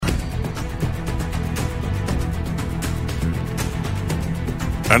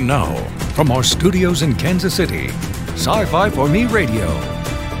And now, from our studios in Kansas City, Sci-Fi for Me Radio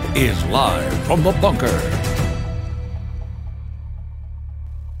is live from the bunker.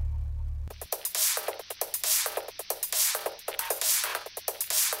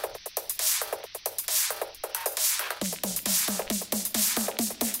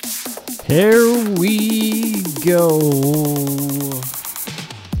 Here we go.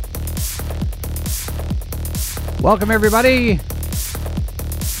 Welcome, everybody.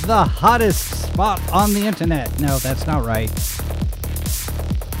 The hottest spot on the internet. No, that's not right.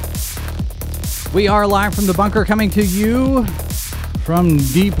 We are live from the bunker, coming to you from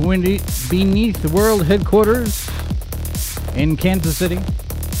deep beneath the world headquarters in Kansas City.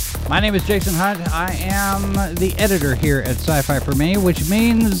 My name is Jason Hunt. I am the editor here at Sci-Fi for Me, which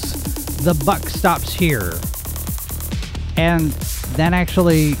means the buck stops here. And that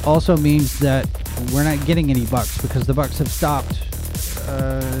actually also means that we're not getting any bucks because the bucks have stopped.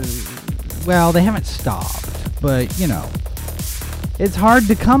 Well, they haven't stopped, but, you know, it's hard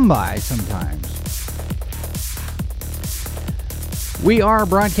to come by sometimes. We are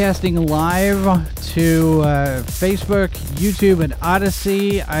broadcasting live to Facebook, YouTube, and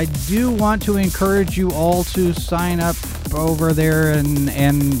Odyssey. I do want to encourage you all to sign up over there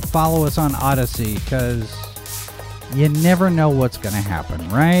and follow us on Odyssey, because you never know what's going to happen,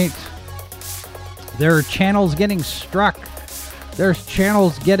 right? There are channels getting struck. There's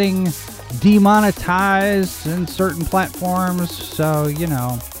channels getting demonetized in certain platforms, so, you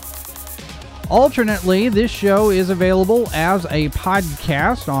know. Alternately, this show is available as a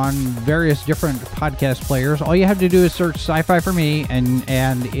podcast on various different podcast players. All you have to do is search Sci-Fi for Me,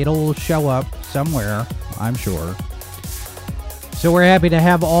 and it'll show up somewhere, I'm sure. So we're happy to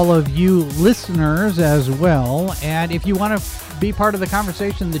have all of you listeners as well. And if you want to be part of the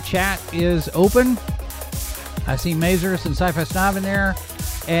conversation, the chat is open. I see Mazers and Sci-Fi Snob in there.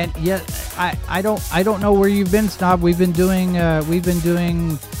 And yet, I don't know where you've been, Snob. We've been doing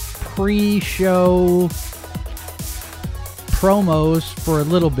pre-show promos for a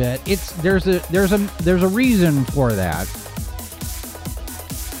little bit. There's a reason for that,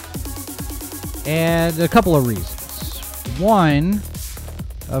 and a couple of reasons. One,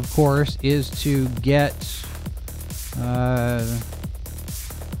 of course, is to get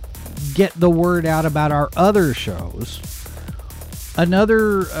the word out about our other shows.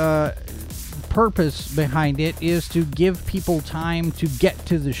 Another purpose behind it is to give people time to get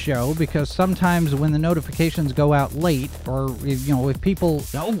to the show, because sometimes when the notifications go out late, or if people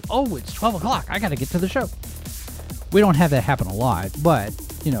it's 12 o'clock, I gotta get to the show. We don't have that happen a lot, but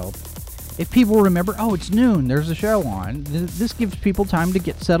if people remember, it's noon, there's a show on, this gives people time to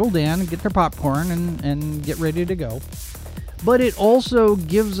get settled in and get their popcorn and get ready to go. But it also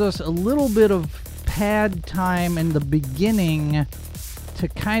gives us a little bit of pad time in the beginning to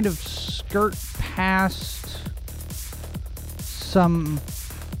kind of skirt past some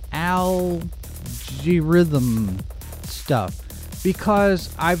algorithm stuff,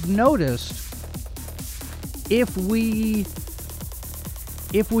 because I've noticed if we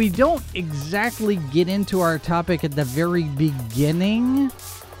don't exactly get into our topic at the very beginning,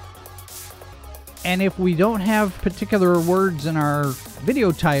 and if we don't have particular words in our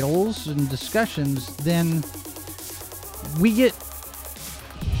video titles and discussions, then we get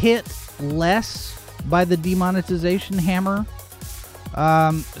hit less by the demonetization hammer.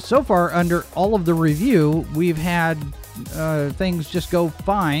 So far, under all of the review, we've had things just go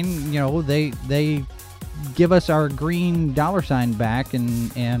fine. They give us our green $ back,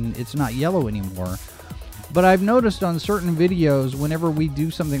 and it's not yellow anymore. But I've noticed on certain videos, whenever we do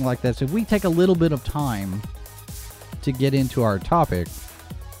something like this, if we take a little bit of time to get into our topic,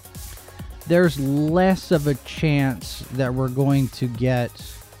 there's less of a chance that we're going to get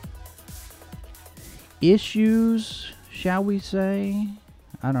issues, shall we say?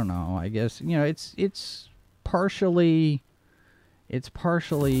 I don't know. I guess it's partially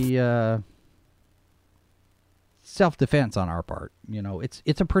self-defense on our part.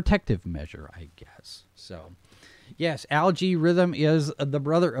 It's a protective measure, I guess. So, yes, algorithm is the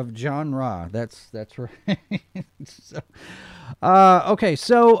brother of John Ra. That's right. So, okay.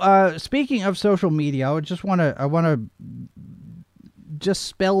 So, speaking of social media, I want to just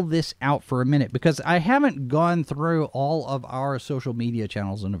spell this out for a minute, because I haven't gone through all of our social media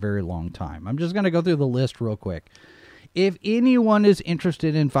channels in a very long time. I'm just going to go through the list real quick. If anyone is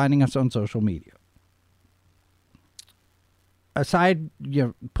interested in finding us on social media, aside,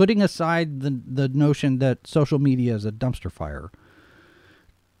 putting aside the notion that social media is a dumpster fire.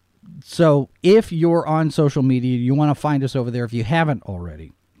 So if you're on social media, you want to find us over there if you haven't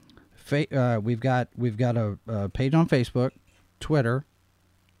already. We've got a page on Facebook, Twitter,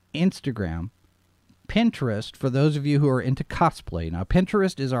 Instagram, Pinterest, for those of you who are into cosplay. Now,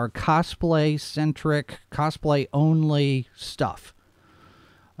 Pinterest is our cosplay-centric, cosplay-only stuff.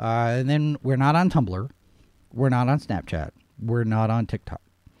 And then we're not on Tumblr. We're not on Snapchat. We're not on TikTok.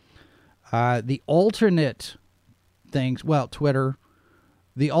 The alternate things, well, Twitter,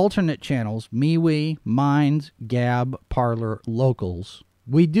 the alternate channels, MeWe, Minds, Gab, Parler, Locals.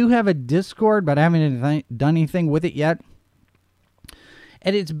 We do have a Discord, but I haven't done anything with it yet.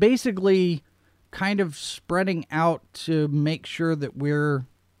 And it's basically kind of spreading out to make sure that we're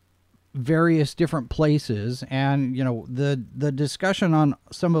various different places. And, you know, the discussion on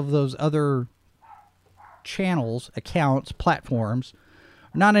some of those other channels, accounts, platforms,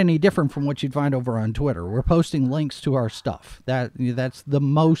 not any different from what you'd find over on Twitter. We're posting links to our stuff. That's the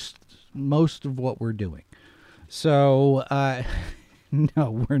most of what we're doing. So,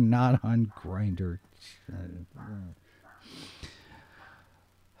 no, we're not on Grindr.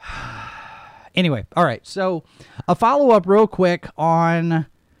 Anyway, all right. So, a follow-up real quick on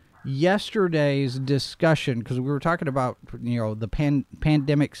yesterday's discussion, because we were talking about, you know, the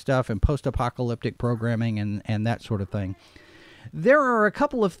pandemic stuff and post-apocalyptic programming and that sort of thing. There are a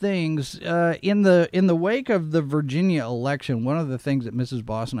couple of things in the wake of the Virginia election. One of the things that Mrs.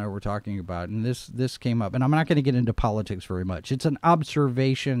 Boss and I were talking about, and this came up, and I'm not going to get into politics very much. It's an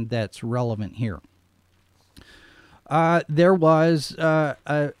observation that's relevant here. There was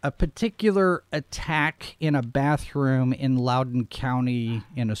a particular attack in a bathroom in Loudoun County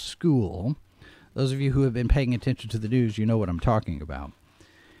in a school. Those of you who have been paying attention to the news, you know what I'm talking about.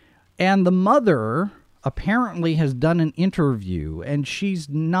 And the mother apparently has done an interview, and she's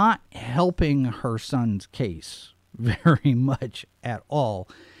not helping her son's case very much at all.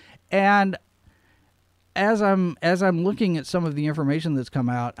 And as I'm looking at some of the information that's come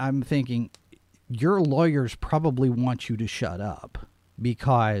out, I'm thinking, your lawyers probably want you to shut up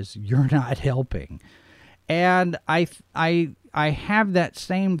because you're not helping. And I have that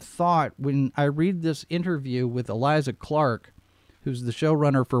same thought when I read this interview with Eliza Clark, who's the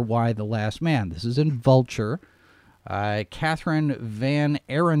showrunner for Y: The Last Man. This is in Vulture. Catherine Van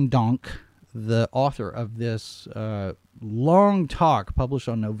Arendonk, the author of this long talk published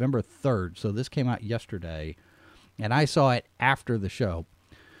on November 3rd. So this came out yesterday, and I saw it after the show.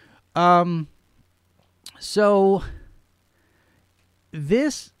 So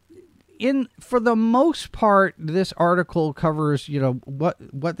this, for the most part, this article covers, you know,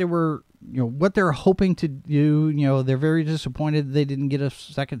 what they were, you know, what they're hoping to do. You know, they're very disappointed they didn't get a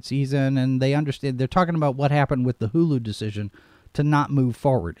second season, and they understand. They're talking about what happened with the Hulu decision to not move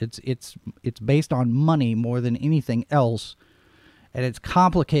forward. It's based on money more than anything else, and it's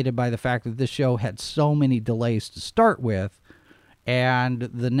complicated by the fact that this show had so many delays to start with. And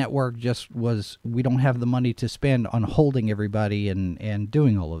the network just was, we don't have the money to spend on holding everybody and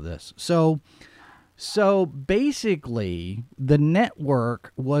doing all of this. So basically, the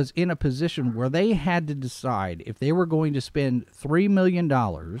network was in a position where they had to decide if they were going to spend $3 million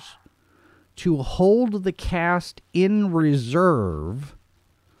to hold the cast in reserve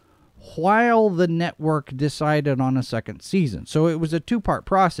while the network decided on a second season. So it was a two-part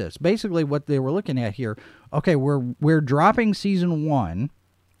process. Basically, what they were looking at here, okay, we're dropping season 1,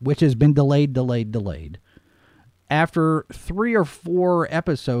 which has been delayed. After 3 or 4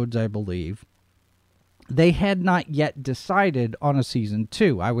 episodes, I believe, they had not yet decided on a season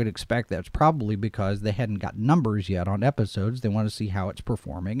 2. I would expect that's probably because they hadn't got numbers yet on episodes. They want to see how it's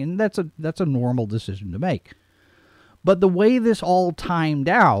performing, and that's a normal decision to make. But the way this all timed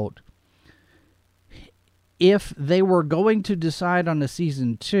out, if they were going to decide on a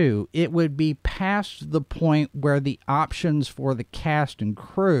season 2, it would be past the point where the options for the cast and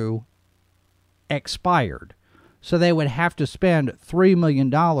crew expired. So they would have to spend $3 million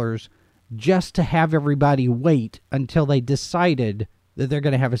just to have everybody wait until they decided that they're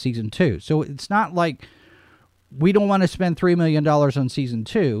going to have a season 2. So it's not like we don't want to spend $3 million on season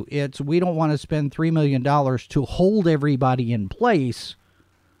 2. It's we don't want to spend $3 million to hold everybody in place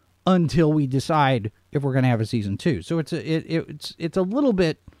until we decide if we're going to have a season 2. So it's a little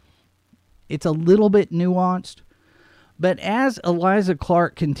bit nuanced. But as Eliza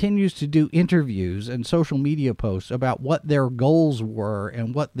Clark continues to do interviews and social media posts about what their goals were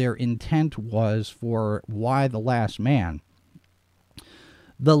and what their intent was for Y: The Last Man,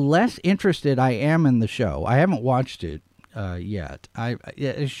 the less interested I am in the show. I haven't watched it yet. I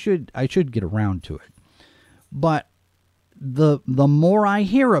should get around to it. But the more I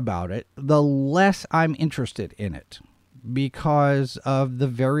hear about it, the less I'm interested in it, because of the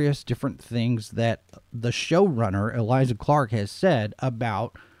various different things that the showrunner, Eliza Clark, has said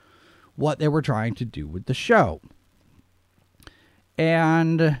about what they were trying to do with the show.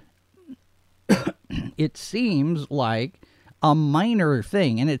 And it seems like a minor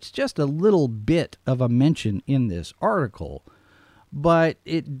thing, and it's just a little bit of a mention in this article, but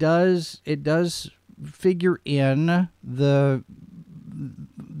it does figure in the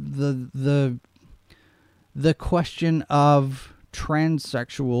question of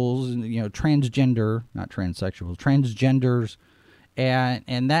transsexuals, transgender, not transsexuals, transgenders,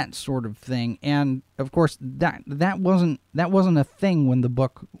 and that sort of thing. And of course, that wasn't a thing when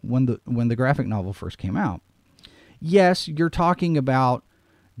the graphic novel first came out. Yes, you're talking about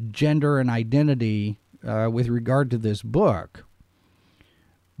gender and identity with regard to this book,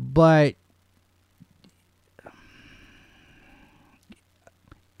 but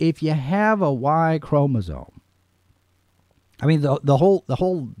if you have a Y chromosome, I mean, the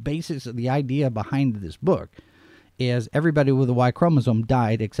whole basis of the idea behind this book is everybody with a Y chromosome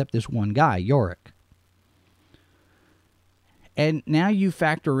died except this one guy, Yorick. And now you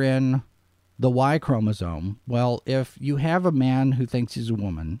factor in the Y chromosome. Well, if you have a man who thinks he's a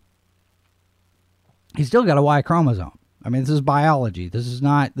woman, he's still got a Y chromosome. I mean, this is biology. This is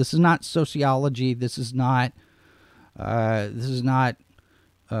not sociology. This is not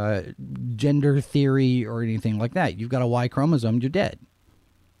gender theory or anything like that. You've got a Y chromosome, you're dead.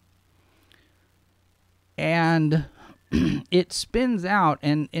 And it spins out,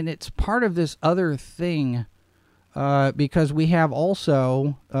 and it's part of this other thing, because we have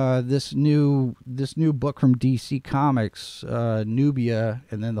also this new book from DC Comics, Nubia,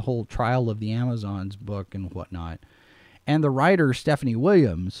 and then the whole Trial of the Amazons book and whatnot. And the writer, Stephanie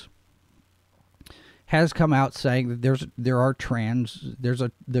Williams, has come out saying that there's a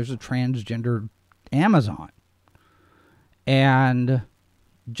transgender Amazon. And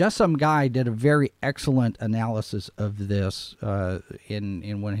Just Some Guy did a very excellent analysis of this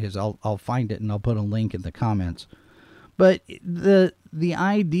in one of his. I'll find it and I'll put a link in the comments. But the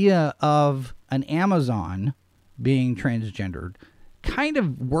idea of an Amazon being transgendered kind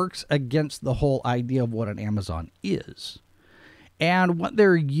of works against the whole idea of what an Amazon is. And what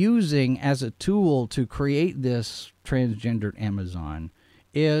they're using as a tool to create this transgendered Amazon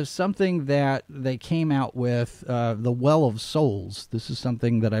is something that they came out with, the Well of Souls. This is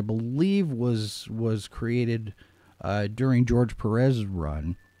something that I believe was created during George Perez's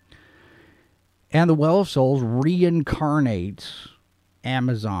run. And the Well of Souls reincarnates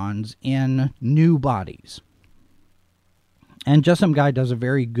Amazons in new bodies. And Just Some Guy does a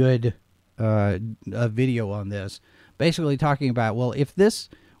very good video on this, basically talking about, well, if this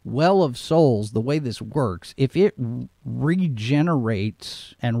Well of Souls, the way this works, if it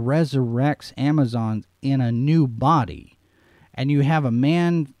regenerates and resurrects Amazons in a new body, and you have a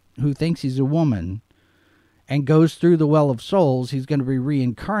man who thinks he's a woman and goes through the Well of Souls, he's going to be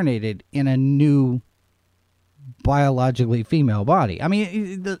reincarnated in a new biologically female body. I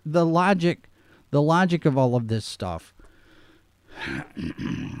mean, the logic of all of this stuff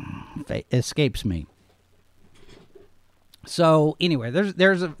escapes me. So anyway,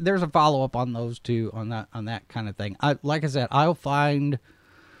 there's a follow up on those two, on that kind of thing. Like I said, I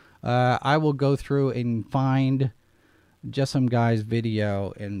will go through and find Just Some Guy's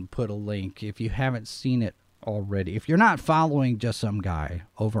video and put a link if you haven't seen it already. If you're not following Just Some Guy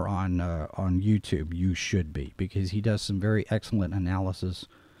over on YouTube, you should be, because he does some very excellent analysis.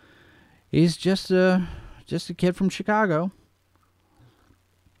 He's just a kid from Chicago,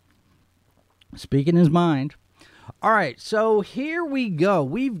 speaking his mind. All right, so here we go.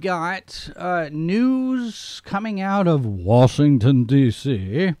 We've got news coming out of Washington,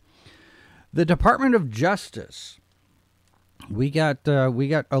 D.C. The Department of Justice. We got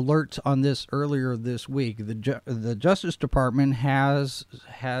alerts on this earlier this week. The Justice Department has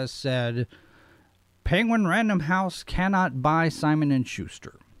said Penguin Random House cannot buy Simon &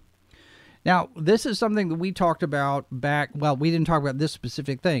 Schuster. Now, this is something that we talked about back, well, we didn't talk about this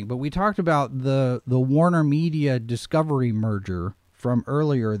specific thing, but we talked about the Warner Media Discovery merger from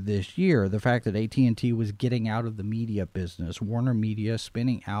earlier this year, the fact that AT&T was getting out of the media business, Warner Media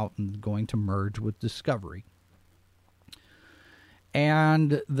spinning out and going to merge with Discovery.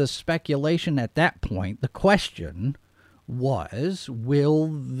 And the speculation at that point, the question was, will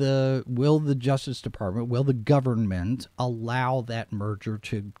the Justice Department, will the government allow that merger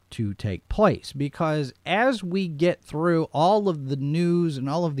to take place? Because as we get through all of the news and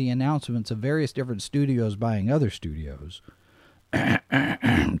all of the announcements of various different studios buying other studios,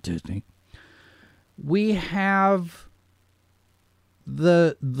 Disney, we have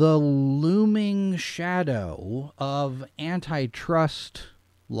the looming shadow of antitrust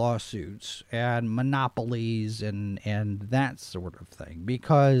lawsuits and monopolies and that sort of thing.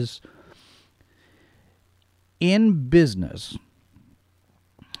 Because in business,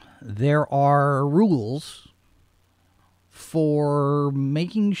 there are rules for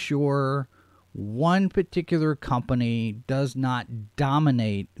making sure one particular company does not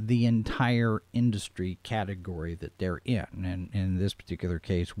dominate the entire industry category that they're in. And in this particular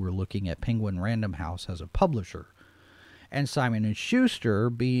case, we're looking at Penguin Random House as a publisher, and Simon & Schuster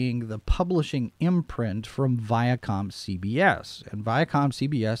being the publishing imprint from Viacom CBS. And Viacom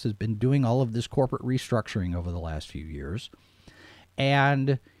CBS has been doing all of this corporate restructuring over the last few years.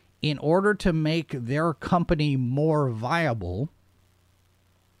 And in order to make their company more viable,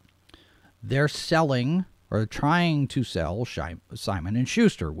 they're selling or trying to sell Simon &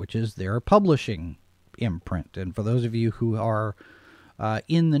 Schuster, which is their publishing imprint. And for those of you who are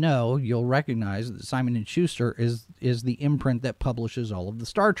in the know, you'll recognize that Simon & Schuster is the imprint that publishes all of the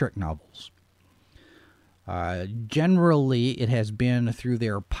Star Trek novels. Generally, it has been through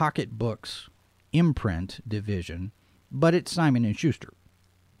their Pocketbooks imprint division, but it's Simon & Schuster.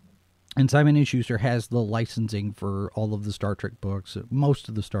 And Simon & Schuster has the licensing for all of the Star Trek books, most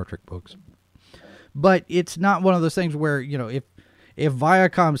of the Star Trek books. But it's not one of those things where, you know, if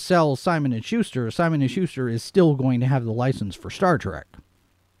Viacom sells Simon & Schuster is still going to have the license for Star Trek.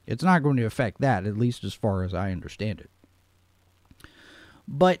 It's not going to affect that, at least as far as I understand it.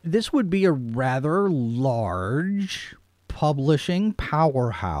 But this would be a rather large publishing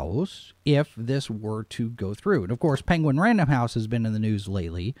powerhouse if this were to go through. And, of course, Penguin Random House has been in the news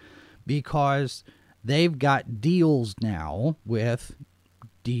lately because they've got deals now with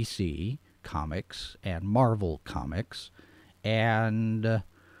DC Comics and Marvel Comics. And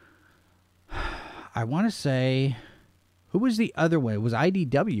I want to say, who was the other one? It was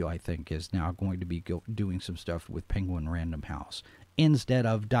IDW, I think, is now going to be doing some stuff with Penguin Random House instead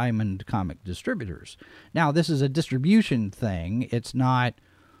of Diamond Comic Distributors. Now, this is a distribution thing. It's not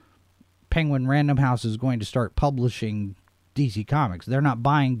Penguin Random House is going to start publishing DC Comics. They're not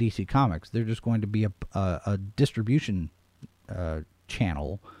buying DC Comics. They're just going to be a distribution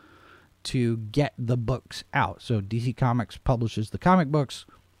channel to get the books out. So DC Comics publishes the comic books.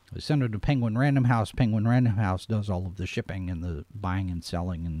 They send them to Penguin Random House. Penguin Random House does all of the shipping and the buying and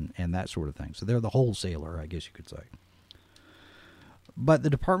selling and that sort of thing. So they're the wholesaler, I guess you could say. But the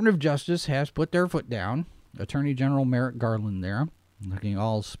Department of Justice has put their foot down. Attorney General Merrick Garland there, looking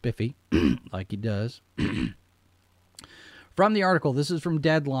all spiffy, like he does. From the article, this is from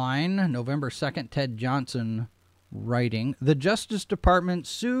Deadline, November 2nd, Ted Johnson writing, the Justice Department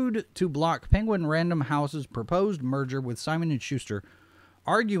sued to block Penguin Random House's proposed merger with Simon & Schuster,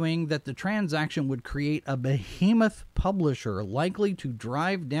 arguing that the transaction would create a behemoth publisher likely to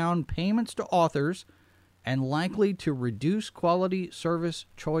drive down payments to authors and likely to reduce quality, service,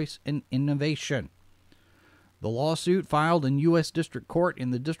 choice, and innovation. The lawsuit, filed in U.S. District Court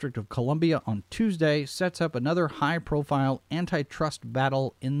in the District of Columbia on Tuesday, sets up another high-profile antitrust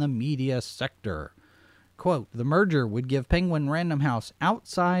battle in the media sector. Quote, the merger would give Penguin Random House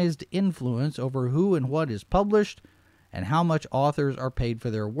outsized influence over who and what is published and how much authors are paid for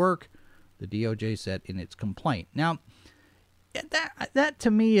their work, the DOJ said in its complaint. Now, that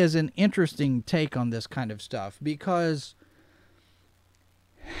to me is an interesting take on this kind of stuff, because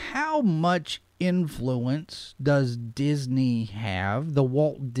how much influence does Disney have, the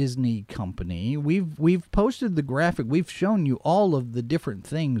Walt Disney Company? We've posted the graphic. We've shown you all of the different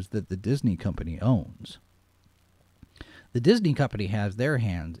things that the Disney Company owns. The Disney Company has their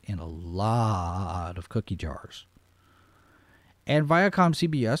hands in a lot of cookie jars. And Viacom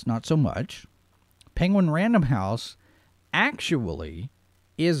CBS, not so much. Penguin Random House actually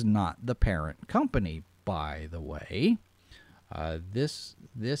is not the parent company, by the way. This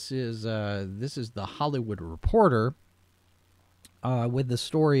is the Hollywood Reporter with the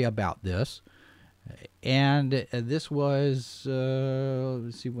story about this, and this was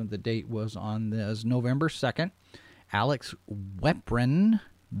let's see when the date was on this, November 2nd. Alex Weprin,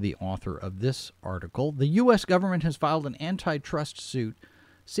 the author of this article, the U.S. government has filed an antitrust suit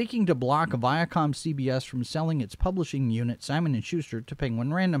seeking to block Viacom CBS from selling its publishing unit, Simon & Schuster, to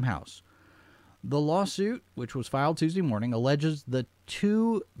Penguin Random House. The lawsuit, which was filed Tuesday morning, alleges the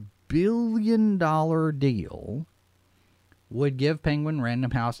 $2 billion deal would give Penguin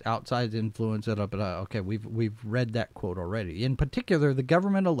Random House outside influence. Okay, we've read that quote already. In particular, the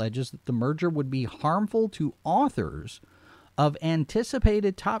government alleges that the merger would be harmful to authors of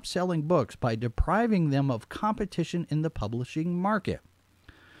anticipated top-selling books by depriving them of competition in the publishing market.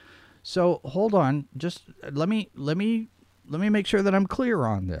 So hold on, just let me make sure that I'm clear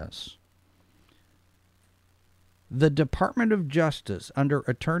on this. The Department of Justice, under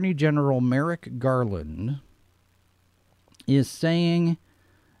Attorney General Merrick Garland, is saying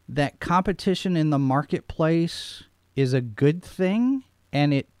that competition in the marketplace is a good thing,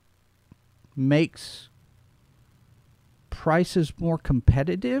 and it makes prices more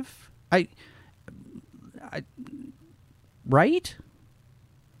competitive. Right?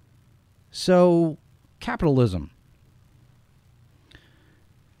 So, capitalism.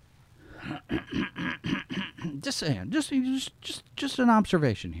 Just saying, just an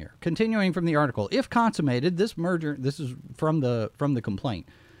observation here. Continuing from the article, if consummated, this merger, this is from the complaint.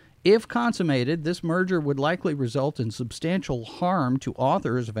 If consummated, this merger would likely result in substantial harm to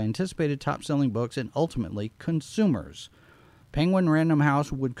authors of anticipated top-selling books and ultimately consumers. Penguin Random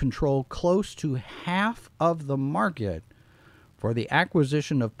House would control close to half of the market for the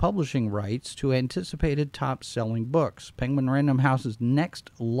acquisition of publishing rights to anticipated top-selling books. Penguin Random House's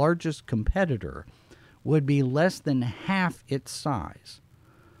next largest competitor would be less than half its size.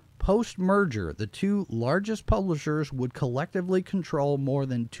 Post-merger, the two largest publishers would collectively control more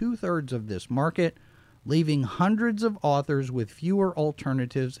than two-thirds of this market, leaving hundreds of authors with fewer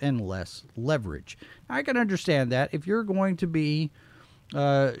alternatives and less leverage. I can understand that. If you're going to be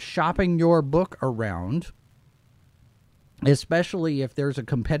shopping your book around, especially if there's a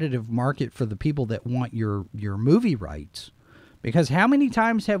competitive market for the people that want your movie rights, because how many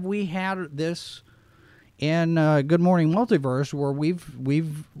times have we had this in Good Morning Multiverse where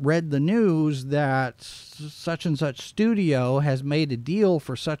we've read the news that such and such studio has made a deal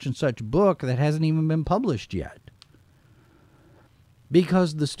for such and such book that hasn't even been published yet,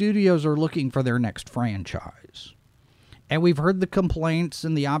 because the studios are looking for their next franchise. And we've heard the complaints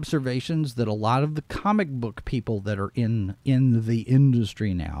and the observations that a lot of the comic book people that are in the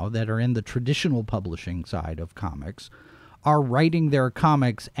industry now, that are in the traditional publishing side of comics, are writing their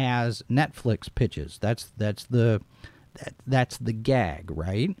comics as Netflix pitches. That's the gag,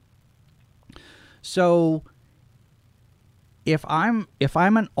 right? So if I'm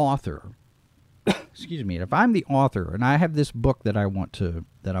an author, excuse me, if I'm the author and I have this book that I want to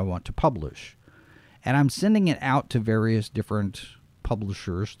publish, and I'm sending it out to various different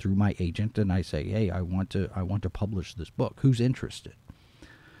publishers through my agent, and I say, hey, I want to publish this book. Who's interested?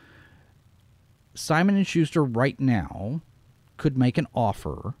 Simon & Schuster right now could make an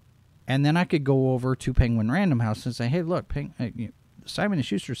offer, and then I could go over to Penguin Random House and say, hey, look, Simon &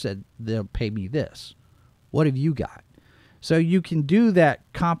 Schuster said they'll pay me this. What have you got? So you can do that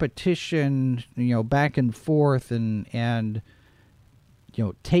competition, back and forth and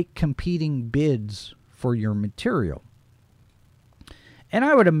take competing bids for your material. And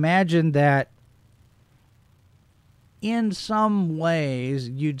I would imagine that in some ways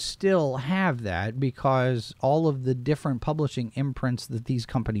you'd still have that, because all of the different publishing imprints that these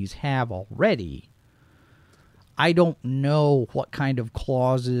companies have already, I don't know what kind of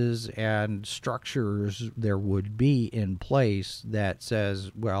clauses and structures there would be in place that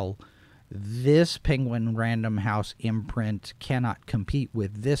says, well, this Penguin Random House imprint cannot compete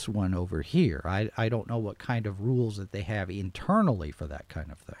with this one over here. I don't know what kind of rules that they have internally for that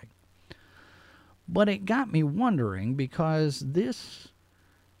kind of thing. But it got me wondering, because this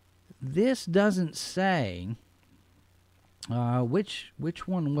doesn't say which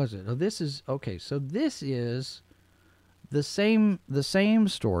one was it? Oh, this is okay. So this is the same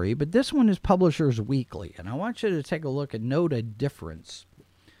story, but this one is Publishers Weekly, and I want you to take a look and note a difference,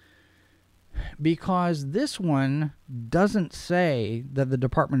 because this one doesn't say that the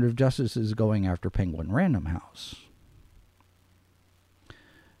Department of Justice is going after Penguin Random House.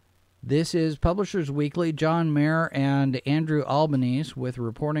 This is Publishers Weekly, John Mayer and Andrew Albanese, with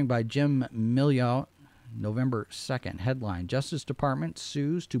reporting by Jim Milliot, November 2nd. Headline: Justice Department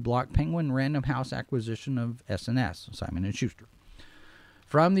sues to block Penguin Random House acquisition of S&S, Simon & Schuster.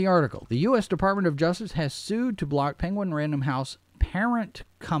 From the article, the U.S. Department of Justice has sued to block Penguin Random House parent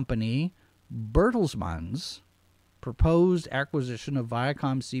company Bertelsmann's proposed acquisition of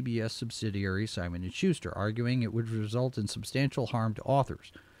Viacom CBS subsidiary Simon & Schuster, arguing it would result in substantial harm to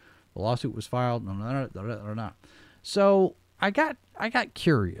authors. The lawsuit was filed. So I got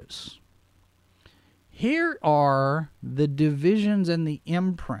curious. Here are the divisions and the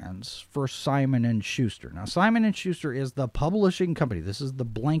imprints for Simon & Schuster. Now, Simon & Schuster is the publishing company. This is the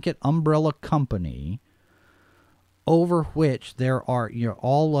blanket umbrella company over which there are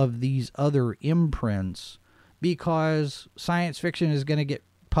all of these other imprints, because science fiction is going to get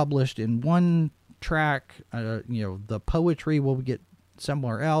published in one track. The poetry will get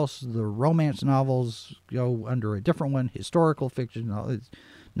somewhere else. The romance novels go under a different one. Historical fiction,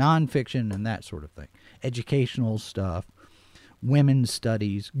 nonfiction, and that sort of thing. Educational stuff, women's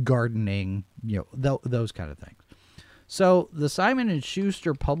studies, gardening, those kind of things. So the Simon &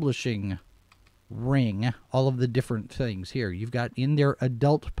 Schuster publishing ring, all of the different things here. You've got in their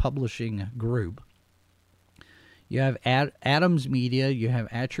adult publishing group, You have Adams Media, you have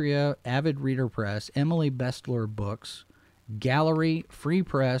Atria, Avid Reader Press, Emily Bestler Books, Gallery, Free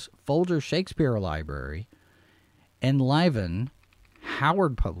Press, Folger Shakespeare Library, Enliven,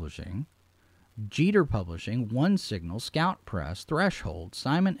 Howard Publishing, Jeter Publishing, One Signal, Scout Press, Threshold,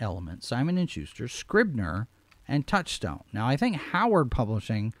 Simon Element, Simon & Schuster, Scribner, and Touchstone. Now, I think Howard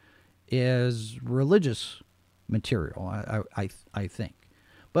Publishing is religious material, I think.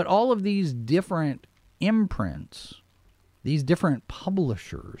 But all of these different imprints, these different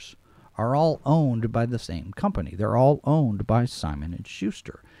publishers, are all owned by the same company. They're all owned by Simon &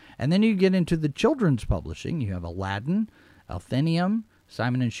 Schuster. And then you get into the children's publishing. You have Aladdin, Athenaeum,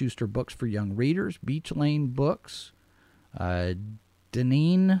 Simon & Schuster Books for Young Readers, Beach Lane Books,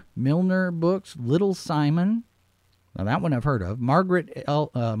 Deneen Milner Books, Little Simon. Now that one I've heard of. Margaret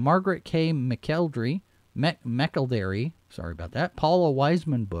K. McElderry, sorry about that. Paula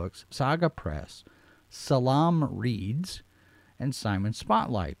Wiseman Books, Saga Press, Salam Reads, and Simon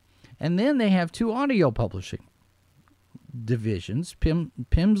Spotlight. And then they have two audio publishing divisions,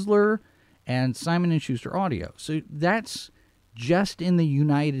 Pimsleur and Simon & Schuster Audio. So that's just in the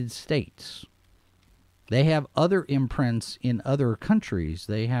United States. They have other imprints in other countries.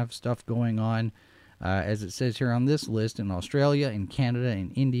 They have stuff going on, as it says here on this list, in Australia, in Canada,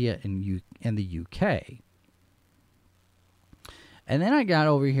 in India, and the UK. And then I got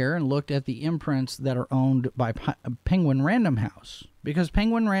over here and looked at the imprints that are owned by Penguin Random House, because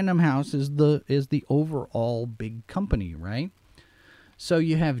Penguin Random House is the overall big company, right? So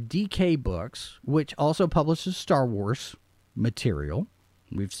you have DK Books, which also publishes Star Wars material.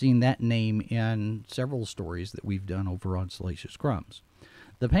 We've seen that name in several stories that we've done over on Salacious Crumbs.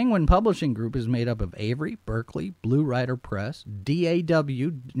 The Penguin Publishing Group is made up of Avery, Berkeley, Blue Rider Press,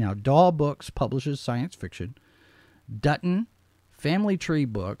 DAW, now Daw Books publishes science fiction, Dutton, Family Tree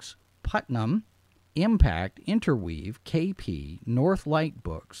Books, Putnam, Impact, Interweave, KP, Northlight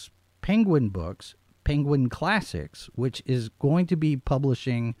Books, Penguin Books, Penguin Classics, which is going to be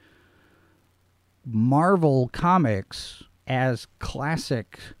publishing Marvel Comics as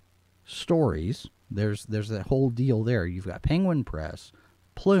classic stories. There's that whole deal there. You've got Penguin Press,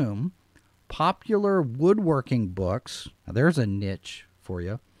 Plume, Popular Woodworking Books. Now there's a niche for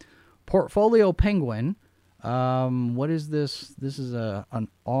you. Portfolio Penguin. What is this? This is an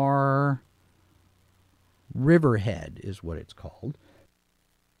R. Riverhead is what it's called.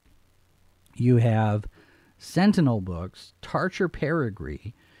 You have Sentinel Books, Tarcher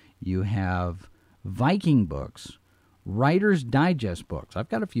Peregrine. You have Viking Books, Writer's Digest Books. I've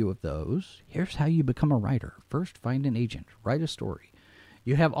got a few of those. Here's how you become a writer. First, find an agent. Write a story.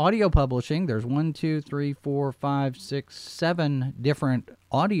 You have audio publishing. There's 1, 2, 3, 4, 5, 6, 7 different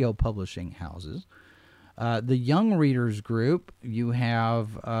audio publishing houses. The Young Readers Group, you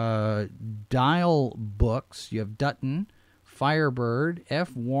have Dial Books, you have Dutton, Firebird,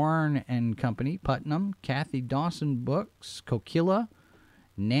 F. Warren and Company, Putnam, Kathy Dawson Books, Kokilla,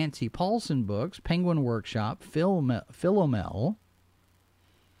 Nancy Paulson Books, Penguin Workshop, Philomel,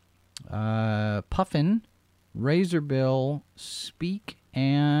 Puffin, Razorbill, Speak,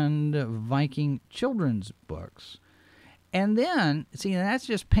 and Viking Children's Books. And then, see, that's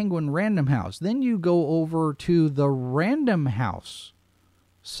just Penguin Random House. Then you go over to the Random House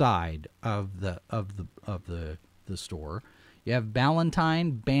side of the store. You have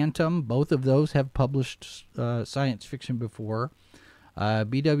Ballantine, Bantam. Both of those have published science fiction before.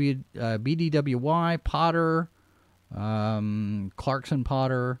 BDWY, Potter, Clarkson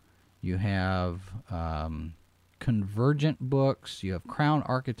Potter. You have Convergent Books. You have Crown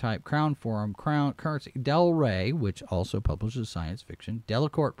Archetype, Crown Forum, Crown Currency, Del Rey, which also publishes science fiction,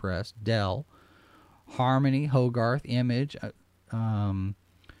 Delacorte Press, Dell, Harmony, Hogarth, Image,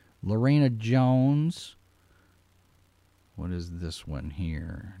 Lorena Jones. What is this one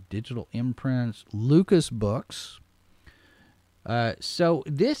here? Digital Imprints, Lucas Books. So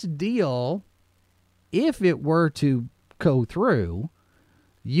this deal, if it were to go through,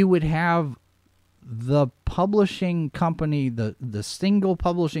 you would have the publishing company, the single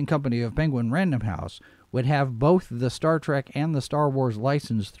publishing company of Penguin Random House, would have both the Star Trek and the Star Wars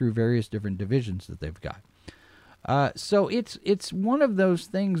license through various different divisions that they've got. So it's one of those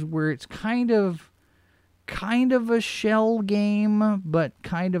things where it's kind of a shell game, but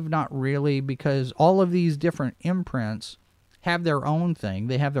kind of not really, because all of these different imprints have their own thing.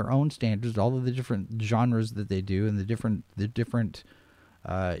 They have their own standards, all of the different genres that they do, and the different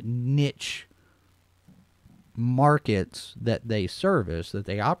niche markets that they service, that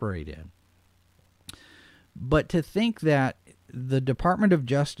they operate in. But to think that the Department of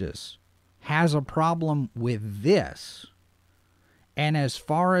Justice has a problem with this and as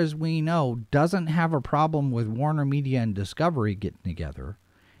far as we know, doesn't have a problem with Warner Media and Discovery getting together,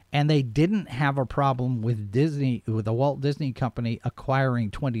 and they didn't have a problem with Disney, with the Walt Disney Company acquiring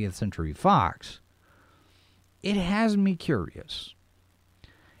 20th Century Fox, it has me curious.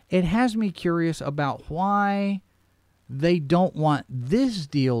 It has me curious about why they don't want this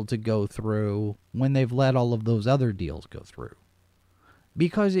deal to go through when they've let all of those other deals go through.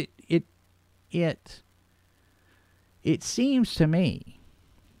 Because it seems to me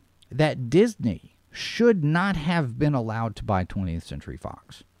that Disney should not have been allowed to buy 20th Century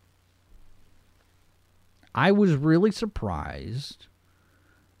Fox. I was really surprised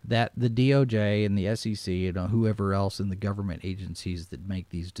that the DOJ and the SEC and whoever else in the government agencies that make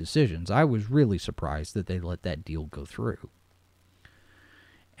these decisions, I was really surprised that they let that deal go through.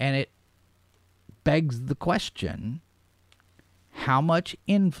 And it begs the question, how much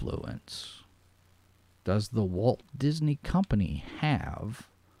influence does the Walt Disney Company have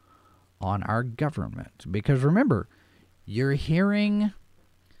on our government? Because remember, you're hearing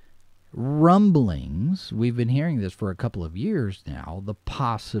rumblings, we've been hearing this for a couple of years now, the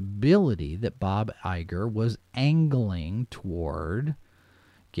possibility that Bob Iger was angling toward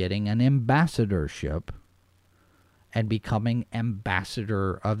getting an ambassadorship and becoming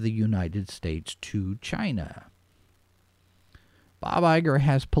ambassador of the United States to China. Bob Iger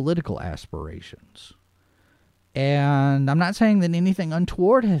has political aspirations. And I'm not saying that anything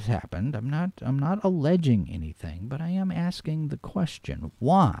untoward has happened. I'm not alleging anything, but I am asking the question,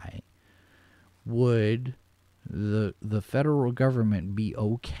 why would the federal government be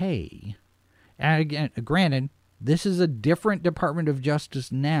okay? And again, granted, this is a different Department of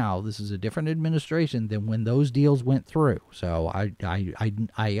Justice now. This is a different administration than when those deals went through. So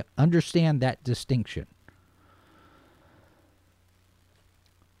I understand that distinction.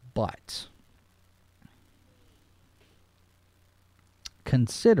 But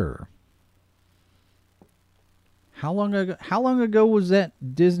consider how long ago was that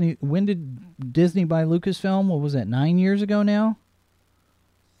Disney? When did Disney buy Lucasfilm? What was that? 9 years ago now?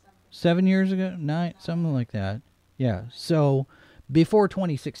 7 years ago? 9, something like that. Yeah. So before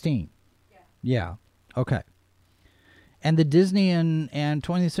 2016. Yeah. Okay. And the Disney and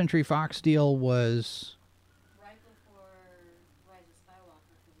 20th Century Fox deal was right before Rise of Skywalker,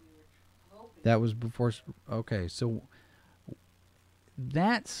 because we were hoping. that was before. Okay, so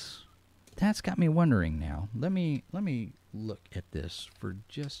that's got me wondering now. Let me look at this for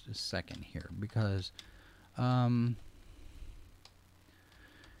just a second here, because now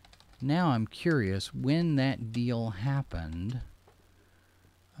I'm curious when that deal happened.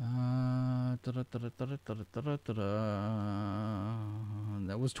 That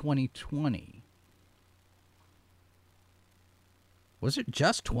was 2020. Was it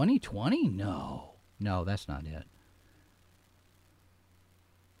just 2020? No, that's not it.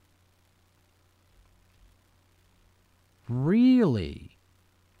 Really?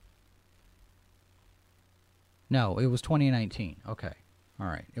 No, it was 2019. Okay. All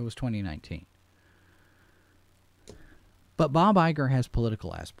right. It was 2019. But Bob Iger has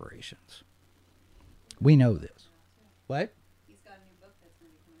political aspirations. We know this. What? He's got a new book that's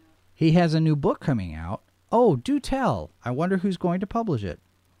going to be coming out. He has a new book coming out. Oh, do tell. I wonder who's going to publish it.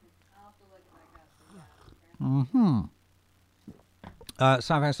 I'll have to look if I got some. Mm-hmm.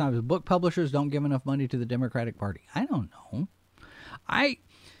 Sci-Fi Snobs, book publishers don't give enough money to the Democratic Party. I don't know.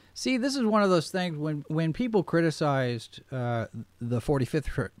 See, this is one of those things when people criticized the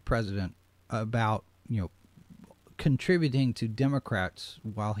 45th president about, contributing to Democrats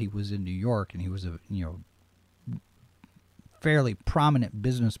while he was in New York, and he was a, fairly prominent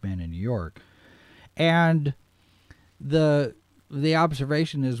businessman in New York. And the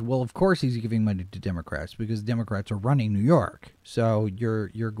observation is, well, of course he's giving money to Democrats because Democrats are running New York. So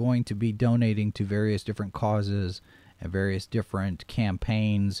you're going to be donating to various different causes and various different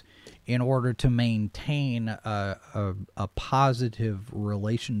campaigns in order to maintain a positive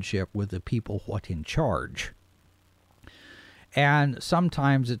relationship with the people what in charge. And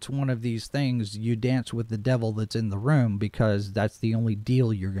sometimes it's one of these things, you dance with the devil that's in the room because that's the only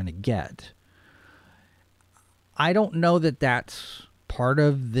deal you're going to get. I don't know that that's part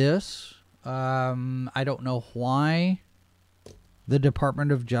of this. I don't know why the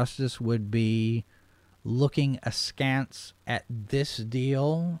Department of Justice would be looking askance at this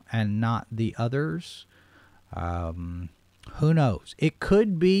deal and not the others. Who knows? It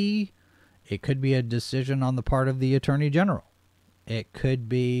could be a decision on the part of the Attorney General. It could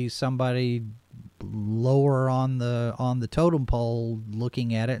be somebody lower on the totem pole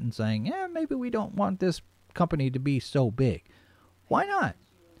looking at it and saying, "Yeah, maybe we don't want this company to be so big." Why not?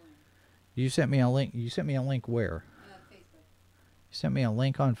 You sent me a link. You sent me a link where? Facebook. sent me a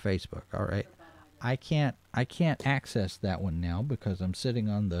link on Facebook. All right. I can't access that one now because I'm sitting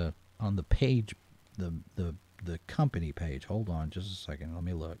on the page, the company page. Hold on just a second. Let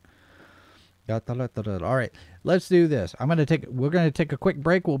me look. All right, let's do this. We're gonna take a quick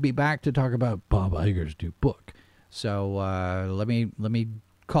break. We'll be back to talk about Bob Iger's new book. So let me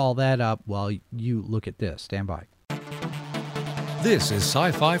call that up while you look at this. Stand by. This is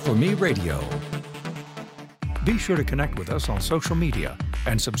Sci-Fi for Me Radio. Be sure to connect with us on social media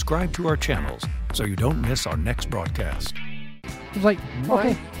and subscribe to our channels so you don't miss our next broadcast. It's like,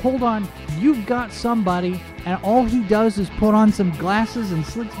 okay, hold on. You've got somebody, and all he does is put on some glasses and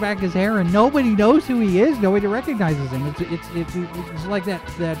slicks back his hair, and nobody knows who he is. Nobody recognizes him. It's like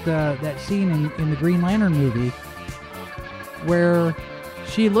that scene in the Green Lantern movie where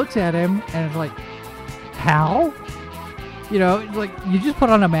she looks at him and it's like, Hal? You know, it's like, you just put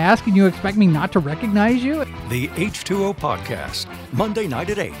on a mask and you expect me not to recognize you? The H2O Podcast, Monday night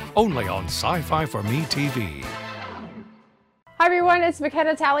at 8, only on Sci-Fi for Me TV. Hi everyone, it's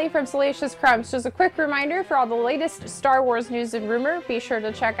McKenna Talley from Salacious Crumbs. Just a quick reminder for all the latest Star Wars news and rumor, be sure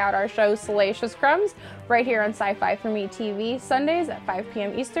to check out our show Salacious Crumbs right here on Sci-Fi for Me TV, Sundays at 5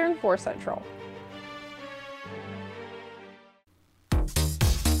 p.m. Eastern, 4 Central.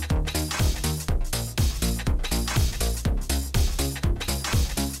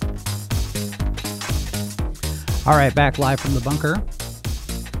 All right, back live from the bunker.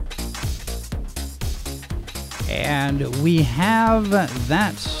 And we have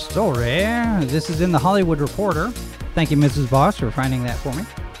that story. This is in the Hollywood Reporter. Thank you, Mrs. Voss, for finding that for me.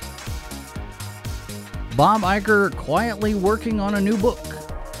 Bob Iger quietly working on a new book.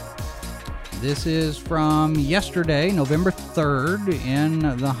 This is from yesterday, November 3rd, in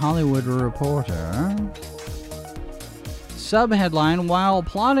the Hollywood Reporter. Subheadline, while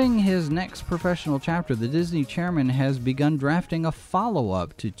plotting his next professional chapter, the Disney chairman has begun drafting a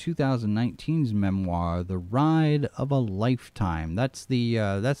follow-up to 2019's memoir, The Ride of a Lifetime. That's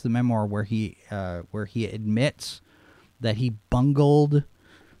the memoir where he admits that he bungled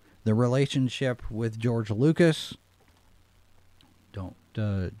the relationship with George Lucas. Don't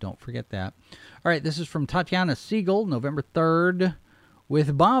forget that. All right, this is from Tatiana Siegel, November 3rd.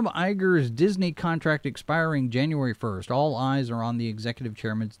 With Bob Iger's Disney contract expiring January 1st, all eyes are on the executive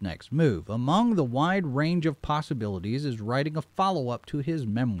chairman's next move. Among the wide range of possibilities is writing a follow-up to his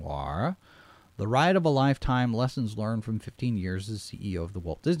memoir, The Ride of a Lifetime, Lessons Learned from 15 Years as CEO of the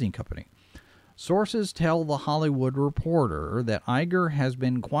Walt Disney Company. Sources tell The Hollywood Reporter that Iger has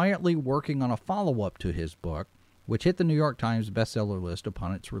been quietly working on a follow-up to his book, which hit the New York Times bestseller list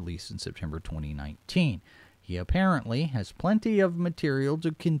upon its release in September 2019. He apparently has plenty of material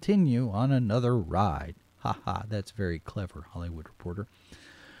to continue on another ride. Haha, that's very clever, Hollywood Reporter.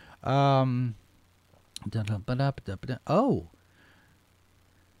 Oh,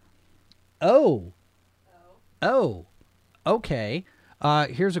 okay.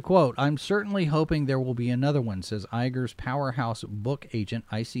 Here's a quote. I'm certainly hoping there will be another one, says Iger's powerhouse book agent,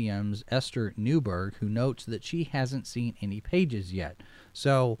 ICM's Esther Newberg, who notes that she hasn't seen any pages yet.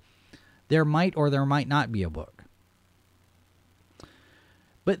 So there might or there might not be a book.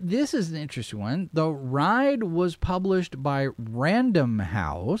 But this is an interesting one. The Ride was published by Random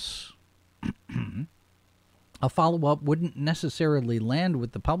House. A follow-up wouldn't necessarily land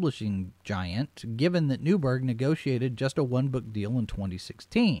with the publishing giant, given that Newberg negotiated just a one-book deal in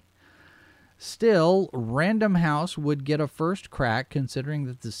 2016. Still, Random House would get a first crack, considering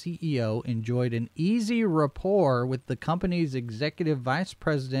that the CEO enjoyed an easy rapport with the company's executive vice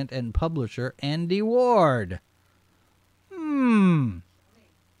president and publisher, Andy Ward.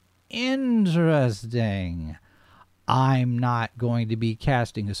 Interesting. I'm not going to be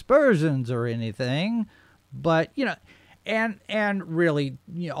casting aspersions or anything, but, you know, and really,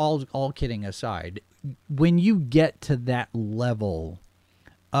 you know, all kidding aside, when you get to that level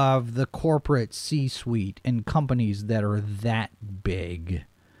of the corporate C-suite and companies that are that big,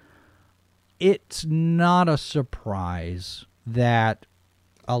 it's not a surprise that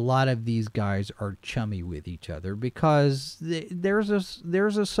a lot of these guys are chummy with each other, because there's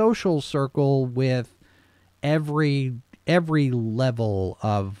a social circle with every level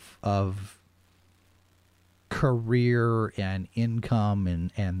of career and income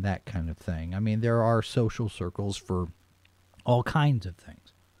and that kind of thing. I mean, there are social circles for all kinds of things.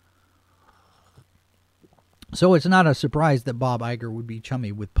 So it's not a surprise that Bob Iger would be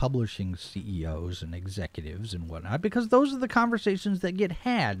chummy with publishing CEOs and executives and whatnot, because those are the conversations that get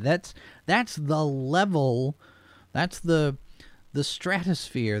had. That's the level, that's the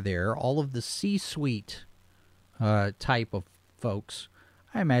stratosphere there. All of the C-suite type of folks,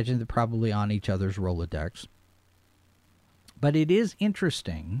 I imagine they're probably on each other's Rolodex. But it is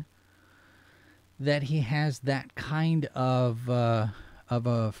interesting that he has that kind of a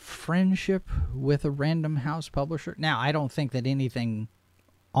friendship with a Random House publisher. Now, I don't think that anything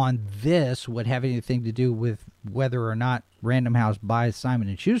on this would have anything to do with whether or not Random House buys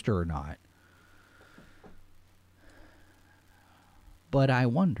Simon & Schuster or not. But I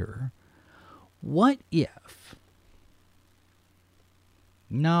wonder, what if...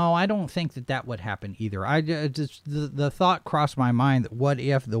 No, I don't think that would happen either. I just the thought crossed my mind that what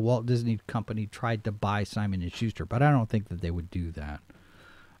if the Walt Disney Company tried to buy Simon & Schuster, but I don't think that they would do that.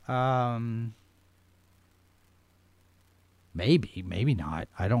 Maybe not.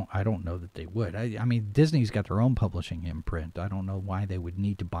 I don't know that they would. I mean, Disney's got their own publishing imprint. I don't know why they would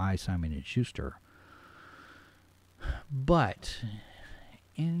need to buy Simon & Schuster. But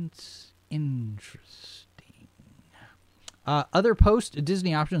it's interesting. Other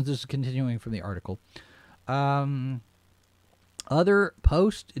post-Disney options, this is continuing from the article. Other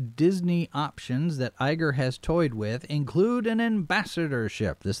post-Disney options that Iger has toyed with include an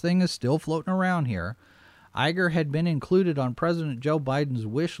ambassadorship. This thing is still floating around here. Iger had been included on President Joe Biden's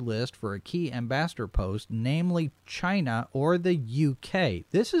wish list for a key ambassador post, namely China or the UK.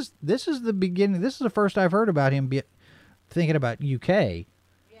 This is the beginning. This is the first I've heard about him thinking about UK.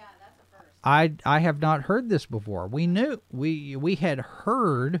 I have not heard this before. We knew we had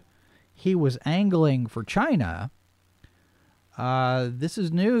heard he was angling for China. This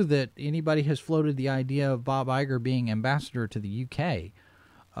is new that anybody has floated the idea of Bob Iger being ambassador to the UK.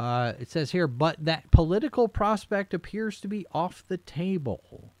 It says here, but that political prospect appears to be off the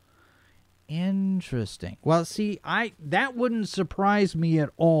table. Interesting. Well, see, that wouldn't surprise me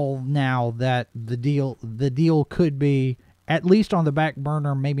at all now that the deal could be at least on the back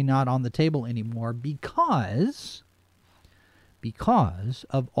burner, maybe not on the table anymore, because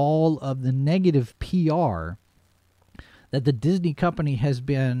of all of the negative PR that the Disney company has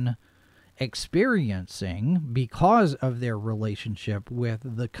been experiencing because of their relationship with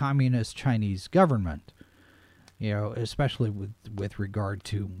the communist Chinese government. You know, especially with regard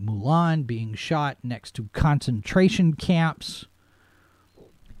to Mulan being shot next to concentration camps.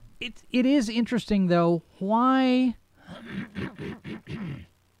 It is interesting, though, why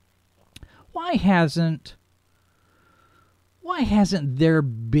hasn't there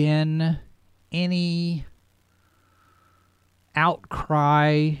been any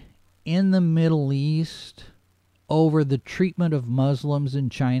outcry in the Middle East over the treatment of Muslims in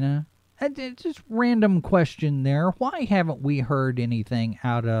China? It's just a random question there. Why haven't we heard anything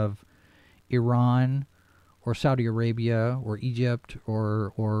out of Iran or Saudi Arabia or Egypt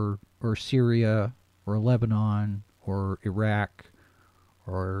or Syria or Lebanon or Iraq,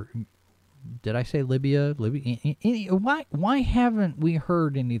 or did I say Libya? Why haven't we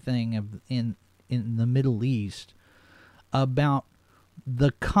heard anything in the Middle East about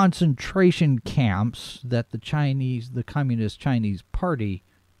the concentration camps that the Communist Chinese Party,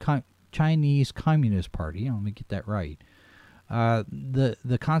 let me get that right,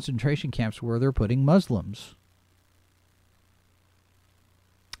 the concentration camps where they're putting Muslims?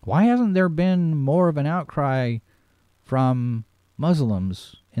 Why hasn't there been more of an outcry from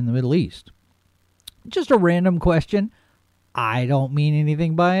Muslims in the Middle East? Just a random question. I don't mean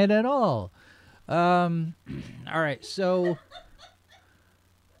anything by it at all. All right, so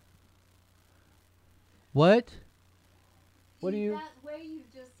what? What do you? That way you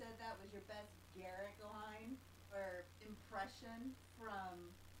just said that was your best Garrick line or impression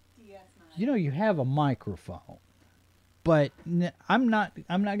from DS9. You know, you have a microphone, but I'm not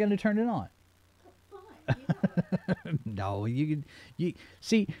going to turn it on. No, you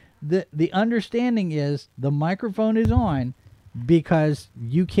see, the understanding is the microphone is on because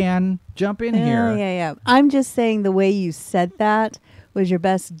you can jump in here. Yeah. I'm just saying the way you said that was your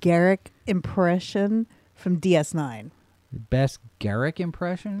best Garrick impression from DS9. Best Garrick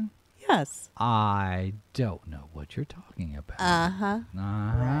impression? Yes. I don't know what you're talking about.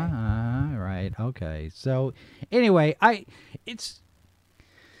 Right. Okay. So anyway,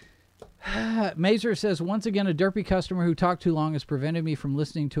 Mazer says, once again, a derpy customer who talked too long has prevented me from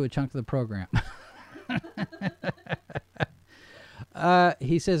listening to a chunk of the program.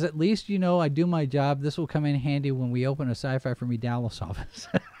 He says, at least you know I do my job. This will come in handy when we open a Sci-Fi for Me Dallas office.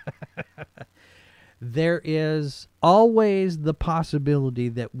 There is always the possibility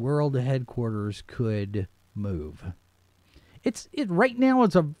that world headquarters could move. Right now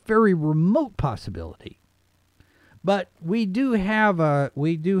it's a very remote possibility. But we do have a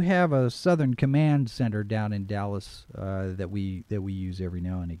Southern Command Center down in Dallas that we use every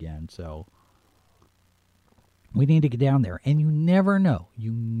now and again. So we need to get down there, and you never know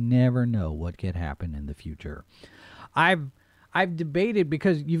what could happen in the future. I've debated,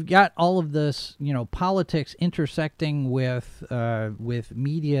 because you've got all of this, politics intersecting with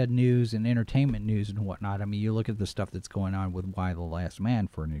media news and entertainment news and whatnot. I mean, you look at the stuff that's going on with Y: The Last Man,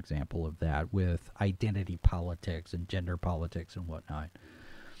 for an example of that, with identity politics and gender politics and whatnot.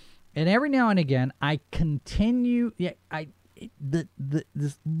 And every now and again, I continue.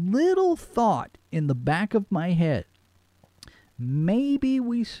 This little thought in the back of my head, maybe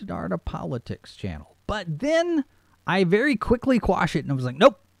we start a politics channel, but then I very quickly quash it, and I was like,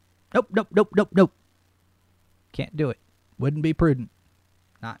 nope. Can't do it. Wouldn't be prudent.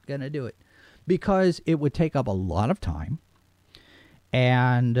 Not going to do it. Because it would take up a lot of time.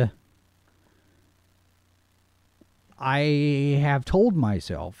 And I have told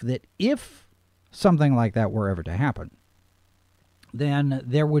myself that if something like that were ever to happen, then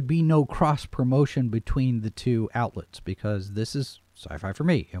there would be no cross-promotion between the two outlets, because this is Sci-Fi for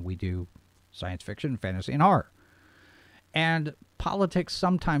Me, and we do science fiction, fantasy, and horror. And politics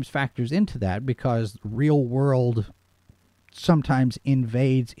sometimes factors into that, because real world sometimes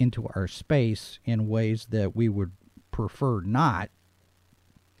invades into our space in ways that we would prefer not.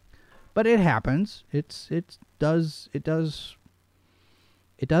 But it happens. It does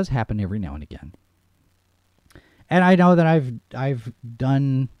happen every now and again. And I know that I've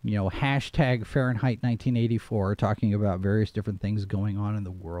done, hashtag Fahrenheit 1984, talking about various different things going on in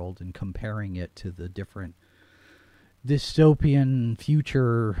the world and comparing it to the different dystopian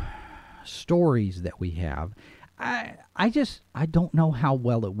future stories that we have. I don't know how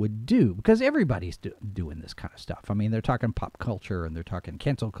well it would do, because everybody's doing this kind of stuff. I mean, they're talking pop culture, and they're talking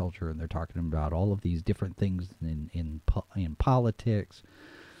cancel culture, and they're talking about all of these different things in politics.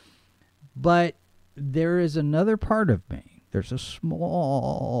 But there is another part of me. There's a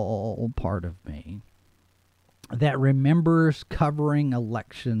small part of me that remembers covering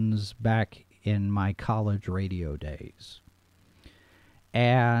elections back in my college radio days.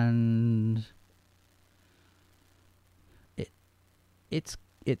 And it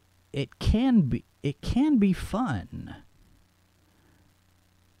can be fun.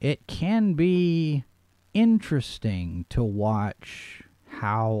 It can be interesting to watch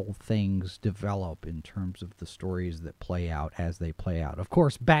how things develop in terms of the stories that play out as they play out. Of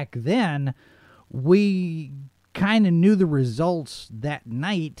course, back then, we kind of knew the results that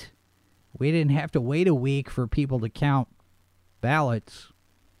night. We didn't have to wait a week for people to count ballots.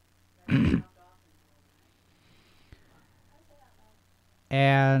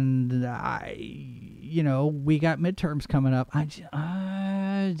 And we got midterms coming up. I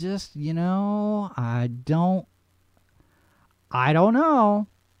don't know.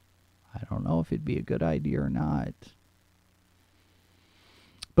 I don't know if it'd be a good idea or not.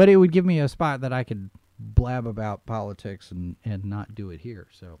 But it would give me a spot that I could blab about politics and not do it here.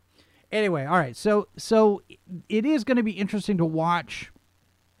 So anyway, all right. So it is going to be interesting to watch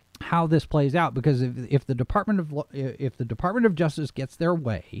how this plays out, because if the Department of Justice gets their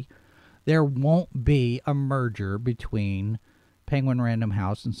way, there won't be a merger between Penguin Random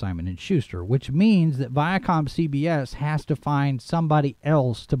House and Simon & Schuster, which means that Viacom CBS has to find somebody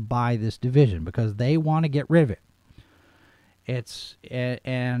else to buy this division, because they want to get rid of it. It's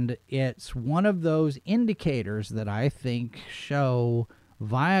one of those indicators that I think show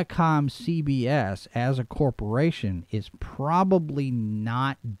Viacom CBS as a corporation is probably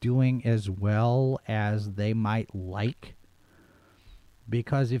not doing as well as they might like.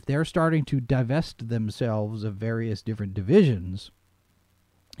 Because if they're starting to divest themselves of various different divisions,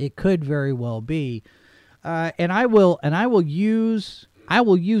 it could very well be. And I will use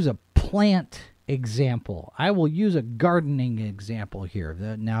a plant example. I will use a gardening example here.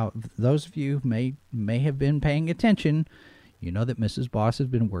 Now, those of you who may have been paying attention, you know that Mrs. Boss has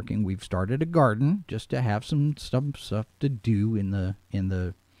been working. We've started a garden just to have some stuff to do in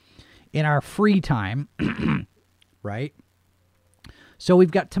our free time, right? So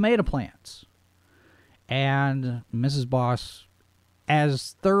we've got tomato plants, and Mrs. Boss,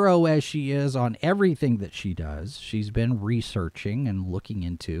 as thorough as she is on everything that she does, she's been researching and looking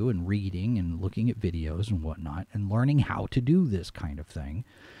into and reading and looking at videos and whatnot and learning how to do this kind of thing.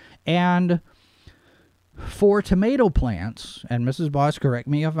 And for tomato plants, and Mrs. Boss, correct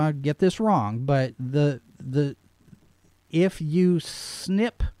me if I get this wrong, but if you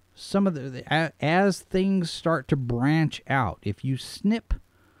snip some of as things start to branch out, if you snip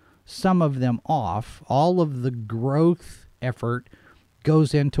some of them off, all of the growth effort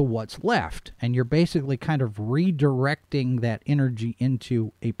goes into what's left, and you're basically kind of redirecting that energy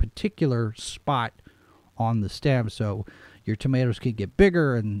into a particular spot on the stem, so your tomatoes can get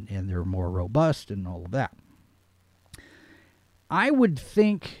bigger and they're more robust and all of that. I would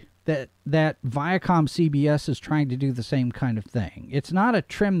think that Viacom CBS is trying to do the same kind of thing. It's not a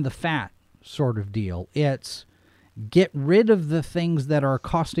trim the fat sort of deal. It's get rid of the things that are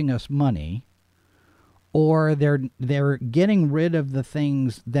costing us money, or they're getting rid of the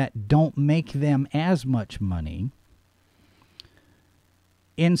things that don't make them as much money.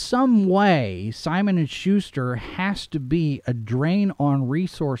 In some way, Simon & Schuster has to be a drain on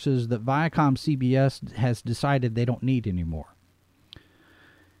resources that Viacom CBS has decided they don't need anymore.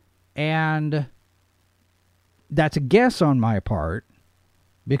 And that's a guess on my part,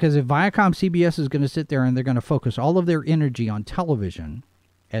 because if Viacom CBS is going to sit there and they're going to focus all of their energy on television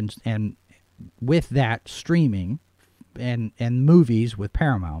and with that streaming and movies with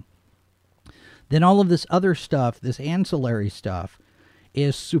Paramount, then all of this other stuff, this ancillary stuff,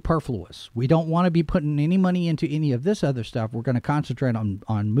 is superfluous. We don't want to be putting any money into any of this other stuff. We're going to concentrate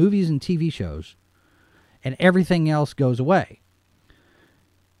on movies and TV shows, and everything else goes away.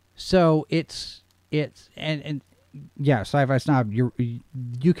 So it's yeah, Sci-Fi Snob, you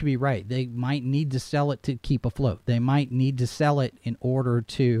could be right. They might need to sell it to keep afloat. They might need to sell it in order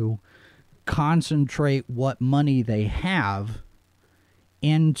to concentrate what money they have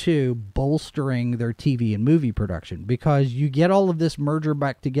into bolstering their TV and movie production, because you get all of this merger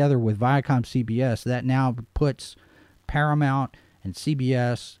back together with Viacom CBS that now puts Paramount and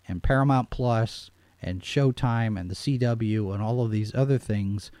CBS and Paramount Plus and Showtime and the CW and all of these other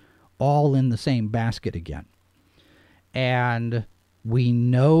things all in the same basket again. And we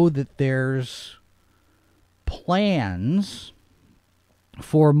know that there's plans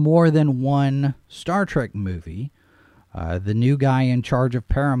for more than one Star Trek movie. The new guy in charge of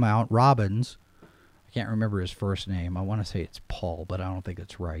Paramount, Robbins, I can't remember his first name. I want to say it's Paul, but I don't think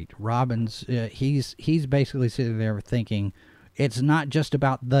it's right. Robbins, he's basically sitting there thinking it's not just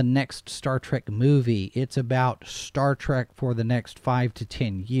about the next Star Trek movie. It's about Star Trek for the next 5 to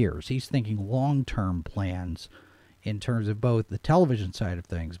 10 years. He's thinking long-term plans in terms of both the television side of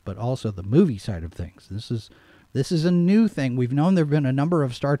things, but also the movie side of things. This is a new thing. We've known there have been a number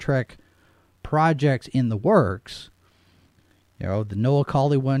of Star Trek projects in the works. You know, the Noah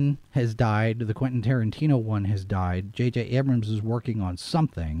Cawley one has died. The Quentin Tarantino one has died. J.J. Abrams is working on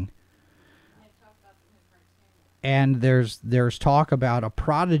something. And there's talk about a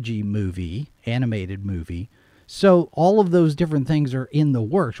Prodigy movie, animated movie. So all of those different things are in the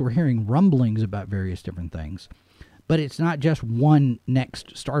works. We're hearing rumblings about various different things. But it's not just one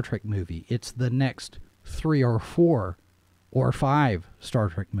next Star Trek movie. It's the next 3 or 4 or 5 Star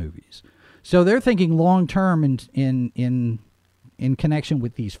Trek movies. So they're thinking long term in connection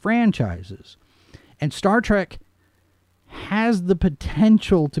with these franchises. And Star Trek has the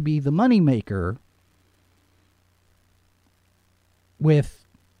potential to be the moneymaker with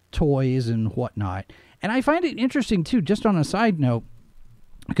toys and whatnot. And I find it interesting, too, just on a side note,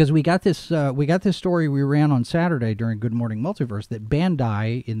 because we got this story we ran on Saturday during Good Morning Multiverse, that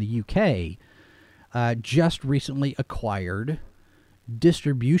Bandai in the UK just recently acquired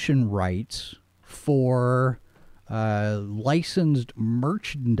distribution rights for licensed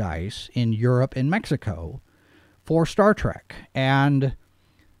merchandise in Europe and Mexico for Star Trek. And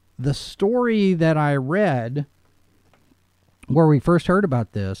the story that I read, where we first heard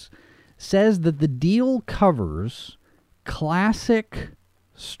about this, says that the deal covers classic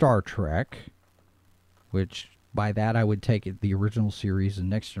Star Trek, which by that I would take it the original series and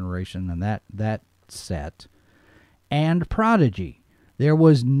Next Generation and that set, and Prodigy. There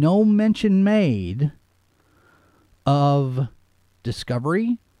was no mention made of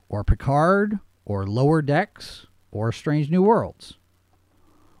Discovery or Picard or Lower Decks or Strange New Worlds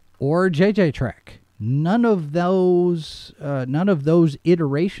or JJ Trek. None of those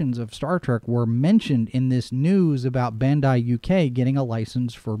iterations of Star Trek were mentioned in this news about Bandai UK getting a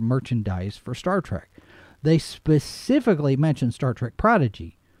license for merchandise for Star Trek. They specifically mentioned Star Trek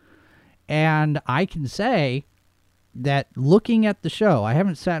Prodigy. And I can say that looking at the show, I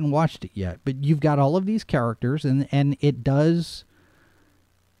haven't sat and watched it yet, but you've got all of these characters, and it does,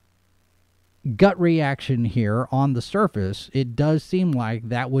 gut reaction here on the surface, it does seem like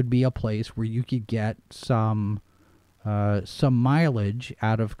that would be a place where you could get some mileage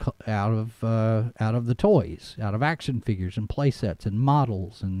out of the toys, out of action figures and play sets and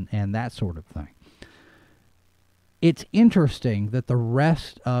models and that sort of thing. It's interesting that the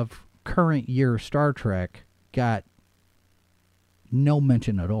rest of current year Star Trek got no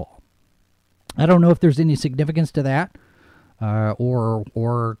mention at all. I don't know if there's any significance to that,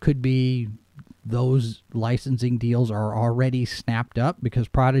 or could be those licensing deals are already snapped up because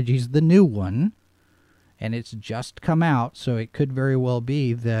Prodigy's the new one, and it's just come out, so it could very well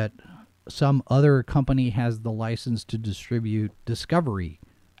be that some other company has the license to distribute Discovery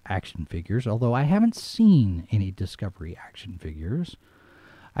action figures, although I haven't seen any Discovery action figures.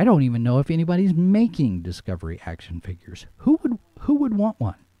 I don't even know if anybody's making Discovery action figures. Who would want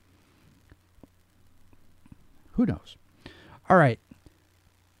one? Who knows? All right.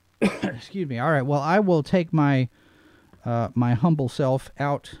 Excuse me. All right. Well, I will take my my humble self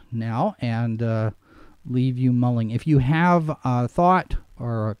out now and leave you mulling. If you have a thought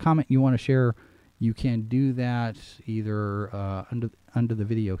or a comment you want to share, you can do that either under the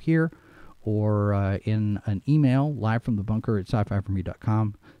video here or in an email live from the bunker at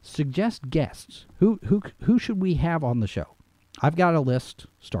sci-fi4me.com. Suggest guests. Who should we have on the show? I've got a list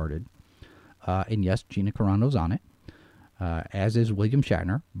started, and yes, Gina Carano's on it, as is William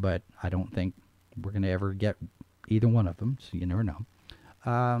Shatner, but I don't think we're going to ever get either one of them, so you never know.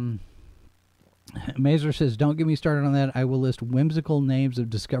 Mazer says, don't get me started on that. I will list whimsical names of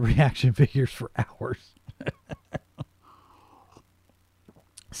Discovery action figures for hours.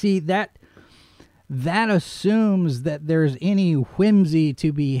 See, that assumes that there's any whimsy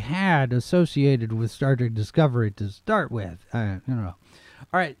to be had associated with Star Trek Discovery to start with. I don't know.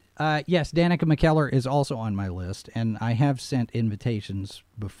 All right. Yes, Danica McKellar is also on my list, and I have sent invitations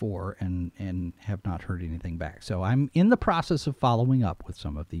before and have not heard anything back. So I'm in the process of following up with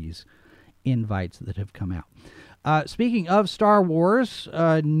some of these invites that have come out. Speaking of Star Wars,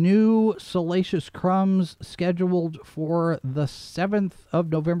 new Salacious Crumbs scheduled for the 7th of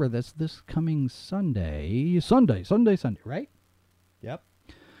November. That's this coming Sunday, right? Yep.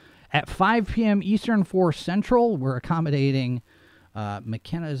 At 5 p.m. Eastern, 4 Central, we're accommodating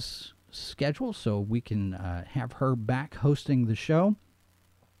McKenna's schedule so we can have her back hosting the show.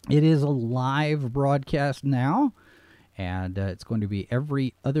 It is a live broadcast now, and it's going to be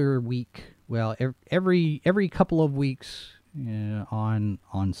every other week. Well, every couple of weeks on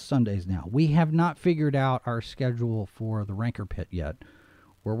Sundays now. We have not figured out our schedule for the Ranker Pit yet.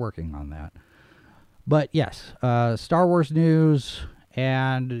 We're working on that. But yes, Star Wars news,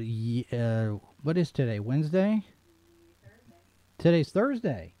 and what is today? Wednesday? Today's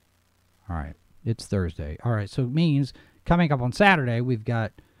Thursday. All right, it's Thursday. All right, so it means coming up on Saturday we've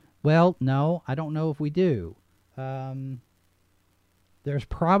got, well, no, I don't know if we do. There's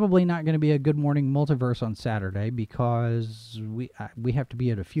probably not going to be a Good Morning Multiverse on Saturday because we have to be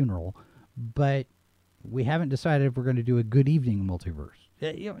at a funeral, but we haven't decided if we're going to do a Good Evening Multiverse.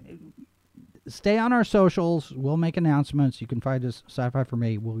 Stay on our socials. We'll make announcements. You can find us Sci-Fi for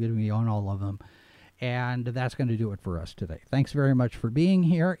Me. We'll get me on all of them. And that's going to do it for us today. Thanks very much for being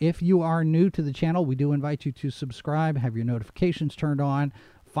here. If you are new to the channel, we do invite you to subscribe, have your notifications turned on.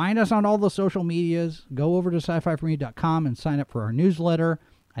 Find us on all the social medias. Go over to sci-fi4me.com and sign up for our newsletter.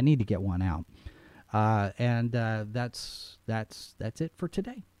 I need to get one out. That's it for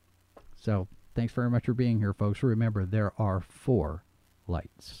today. So thanks very much for being here, folks. Remember, there are 4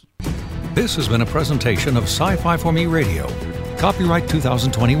 lights. This has been a presentation of Sci-Fi for Me Radio. Copyright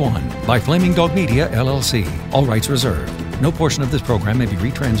 2021 by Flaming Dog Media, LLC. All rights reserved. No portion of this program may be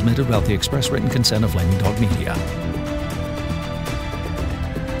retransmitted without the express written consent of Flaming Dog Media.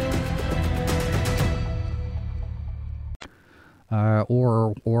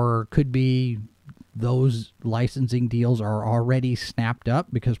 Or could be those licensing deals are already snapped up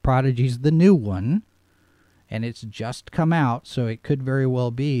because Prodigy's the new one, and it's just come out, so it could very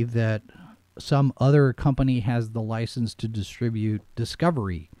well be that some other company has the license to distribute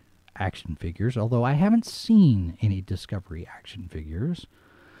Discovery action figures, although I haven't seen any Discovery action figures.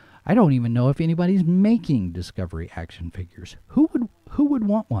 I don't even know if anybody's making Discovery action figures. Who would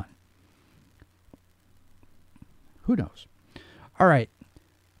want one? Who knows? All right.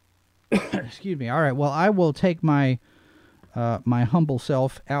 Excuse me. All right. Well, I will take my my humble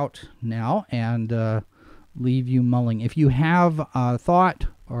self out now and leave you mulling. If you have a thought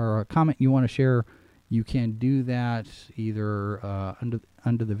or a comment you want to share, you can do that either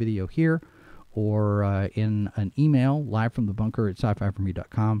under the video here or in an email live from the bunker at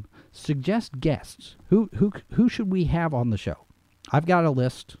sci-fi4me.com. Suggest guests. Who should we have on the show? I've got a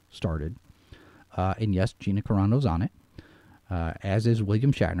list started, and yes, Gina Carano's on it, as is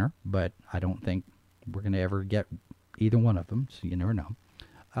William Shatner, but I don't think we're going to ever get either one of them, so you never know.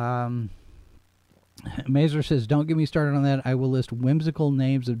 Mazer says, don't get me started on that. I will list whimsical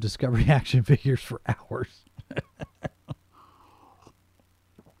names of Discovery action figures for hours.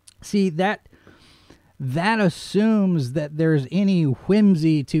 See, that assumes that there's any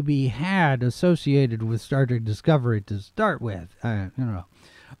whimsy to be had associated with Star Trek Discovery to start with. I don't know.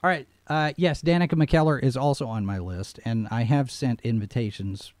 All right. Yes, Danica McKellar is also on my list, and I have sent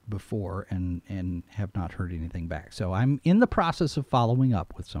invitations before and have not heard anything back. So I'm in the process of following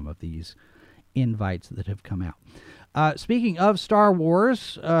up with some of these invites that have come out. Speaking of Star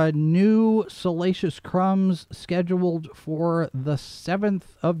Wars, new Salacious Crumbs scheduled for the 7th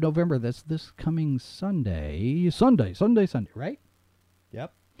of November. That's this coming Sunday, right?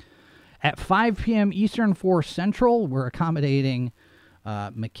 Yep. At 5 p.m. Eastern, 4 Central, we're accommodating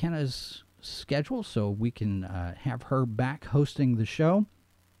McKenna's schedule so we can have her back hosting the show.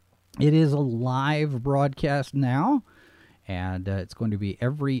 It is a live broadcast now, and it's going to be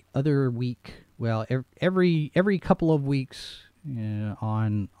every other week. Well, every couple of weeks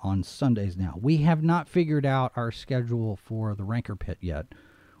on Sundays now. We have not figured out our schedule for the Ranker Pit yet.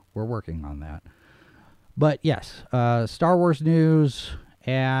 We're working on that. But yes, Star Wars news,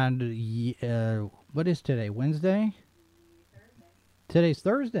 and what is today? Wednesday? Today's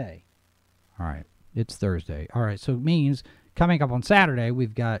Thursday. All right, it's Thursday. All right, so it means coming up on Saturday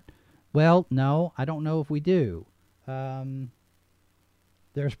we've got, well, no, I don't know if we do.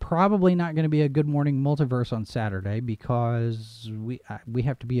 There's probably not going to be a Good Morning Multiverse on Saturday because we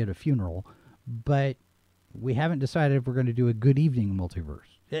have to be at a funeral, but we haven't decided if we're going to do a Good Evening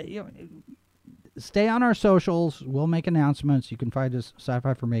Multiverse. Stay on our socials. We'll make announcements. You can find us,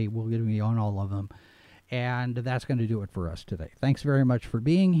 Sci-Fi for Me. We'll be on all of them. And that's going to do it for us today. Thanks very much for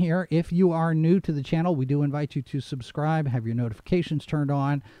being here. If you are new to the channel, we do invite you to subscribe, have your notifications turned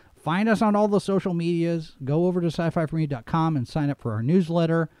on. Find us on all the social medias. Go over to sci-fi4me.com and sign up for our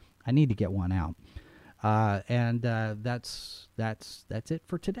newsletter. I need to get one out. That's it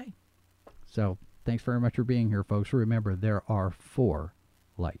for today. So thanks very much for being here, folks. Remember, there are 4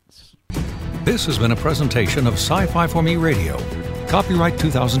 lights. This has been a presentation of Sci-Fi for Me Radio. Copyright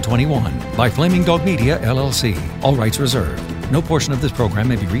 2021 by Flaming Dog Media, LLC. All rights reserved. No portion of this program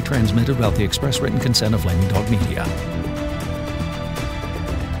may be retransmitted without the express written consent of Flaming Dog Media.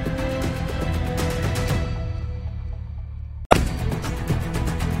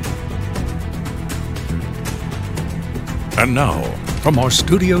 And now, from our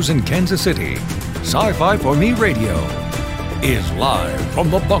studios in Kansas City, Sci-Fi for Me Radio is live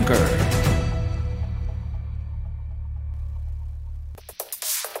from the bunker.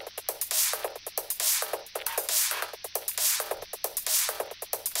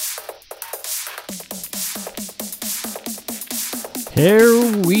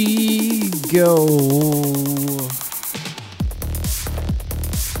 Here we go.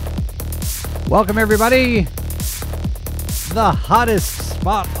 Welcome, everybody. The hottest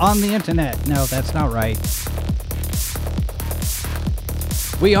spot on the internet. No, that's not right.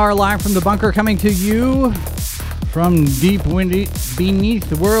 We are live from the bunker, coming to you from deep beneath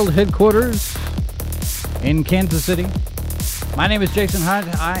the world headquarters in Kansas City. My name is Jason Hunt.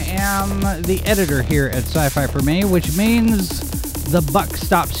 I am the editor here at Sci-Fi for Me, which means the buck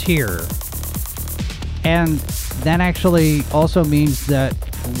stops here. And that actually also means that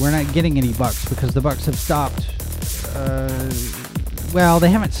we're not getting any bucks because the bucks have stopped. Well, they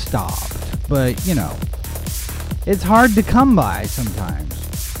haven't stopped, but, you know, it's hard to come by sometimes.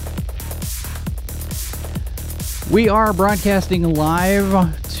 We are broadcasting live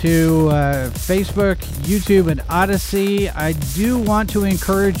to Facebook, YouTube, and Odyssey. I do want to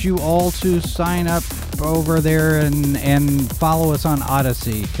encourage you all to sign up over there and follow us on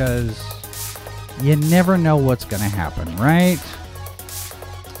Odyssey, because you never know what's going to happen, right?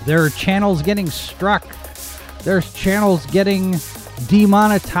 There are channels getting struck. There's channels getting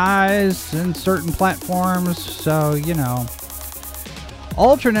demonetized in certain platforms, so, you know.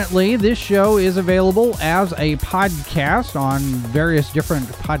 Alternately, this show is available as a podcast on various different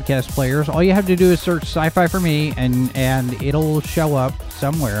podcast players. All you have to do is search Sci-Fi for Me, and it'll show up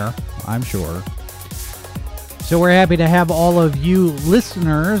somewhere, I'm sure. So we're happy to have all of you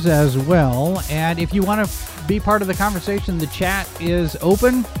listeners as well. And if you want to be part of the conversation, the chat is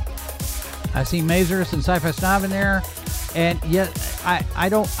open. I see Mazers and Sci-Fi Snob in there, and yet I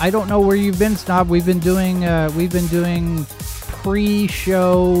don't know where you've been, Snob. We've been doing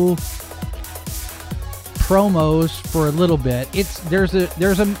pre-show promos for a little bit. There's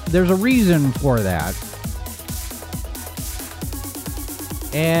a reason for that,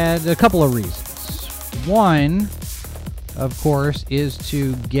 and a couple of reasons. One, of course, is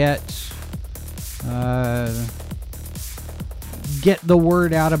to get the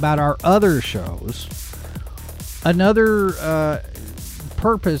word out about our other shows. Another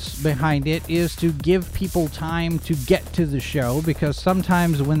purpose behind it is to give people time to get to the show, because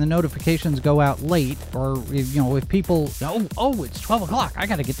sometimes when the notifications go out late, or if people, oh, it's 12 o'clock, I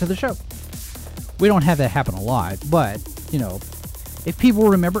gotta get to the show. We don't have that happen a lot, but if people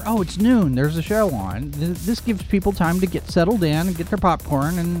remember, oh, it's noon, there's a show on, this gives people time to get settled in and get their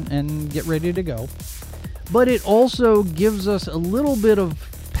popcorn and get ready to go. But it also gives us a little bit of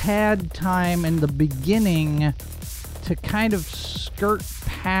pad time in the beginning to kind of skirt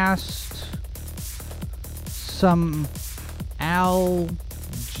past some algorithm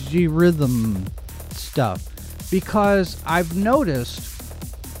stuff, because I've noticed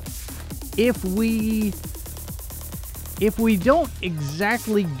if we don't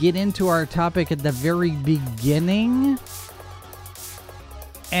exactly get into our topic at the very beginning,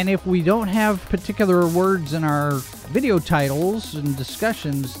 and if we don't have particular words in our video titles and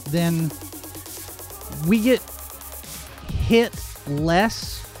discussions, then we get hit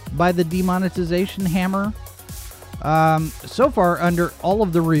less by the demonetization hammer. So far, under all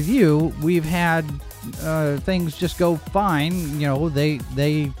of the review, we've had things just go fine. You know,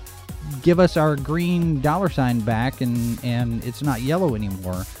 they give us our green $ back, and it's not yellow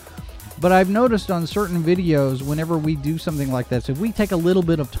anymore. But I've noticed on certain videos, whenever we do something like this, if we take a little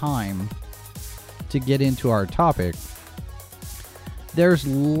bit of time to get into our topic, there's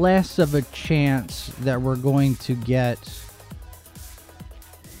less of a chance that we're going to get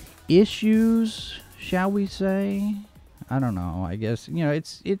issues, shall we say? I don't know. I guess, you know,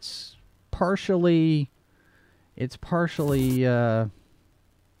 it's partially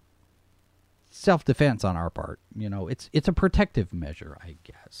self-defense on our part. You know, it's a protective measure, I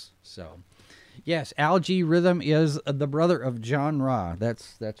guess. So, yes, Algae Rhythm is the brother of John Ra.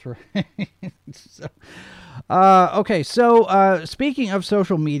 That's right. So, okay. So, speaking of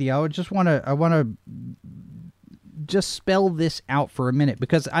social media, I want to just spell this out for a minute,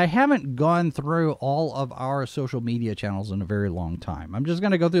 because I haven't gone through all of our social media channels in a very long time. I'm just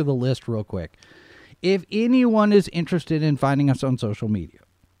going to go through the list real quick. If anyone is interested in finding us on social media,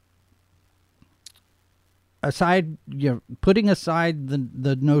 aside, you know, putting aside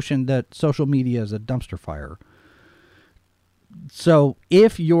the notion that social media is a dumpster fire. So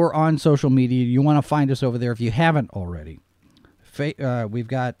if you're on social media, you want to find us over there. If you haven't already, we've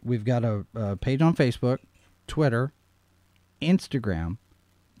got a page on Facebook, Twitter, Instagram,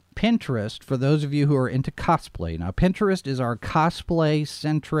 Pinterest, for those of you who are into cosplay. Now, Pinterest is our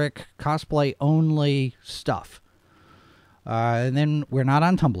cosplay-centric, cosplay-only stuff. And then we're not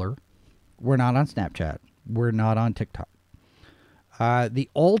on Tumblr. We're not on Snapchat. We're not on TikTok. The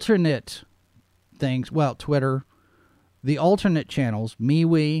alternate things, well, Twitter, the alternate channels,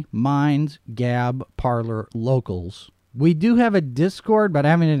 MeWe, Minds, Gab, Parler, Locals. We do have a Discord, but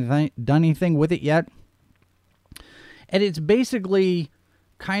I haven't done anything with it yet. And it's basically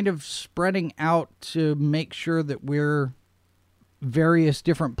kind of spreading out to make sure that we're various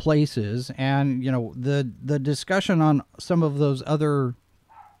different places. And, you know, the discussion on some of those other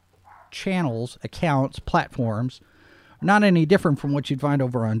channels, accounts, platforms, not any different from what you'd find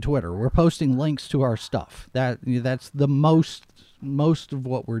over on Twitter. We're posting links to our stuff. That's the most of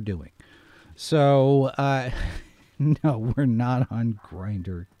what we're doing. So, no, we're not on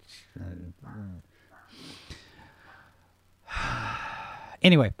Grindr.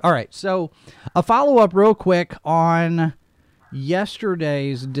 Anyway, all right. So, a follow-up real quick on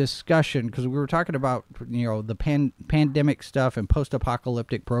yesterday's discussion, because we were talking about, you know, the pandemic stuff and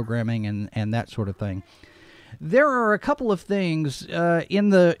post-apocalyptic programming and that sort of thing. There are a couple of things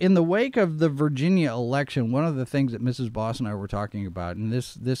in the wake of the Virginia election. One of the things that Mrs. Boss and I were talking about, and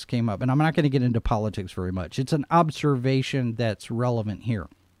this came up, and I'm not going to get into politics very much. It's an observation that's relevant here.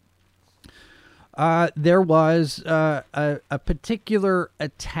 There was a particular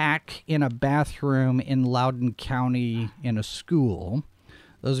attack in a bathroom in Loudoun County in a school.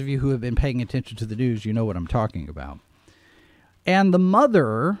 Those of you who have been paying attention to the news, you know what I'm talking about. And the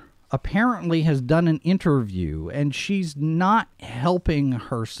mother apparently has done an interview, and she's not helping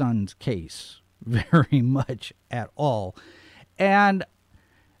her son's case very much at all. And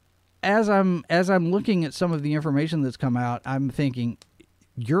as I'm looking at some of the information that's come out, I'm thinking,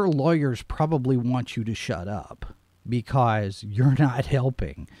 your lawyers probably want you to shut up because you're not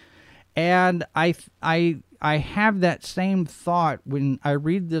helping. And I have that same thought when I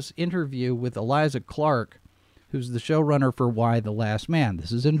read this interview with Eliza Clark, who's the showrunner for Y: The Last Man.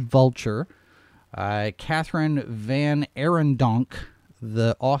 This is in Vulture. Catherine Van Arendonk,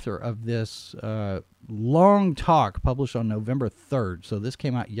 the author of this long talk, published on November 3rd. So this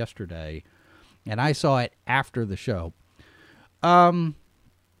came out yesterday, and I saw it after the show.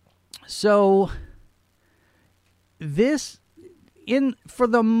 So this, for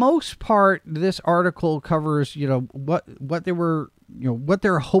the most part, this article covers, you know, what they were, you know, what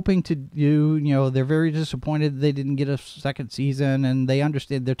they're hoping to do. You know, they're very disappointed they didn't get a second season, and they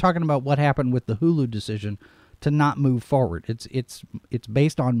understand. They're talking about what happened with the Hulu decision to not move forward. It's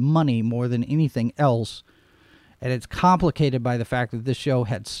based on money more than anything else, and it's complicated by the fact that this show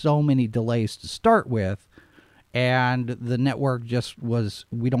had so many delays to start with. and the network just was,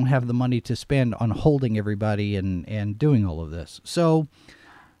 we don't have the money to spend on holding everybody and doing all of this.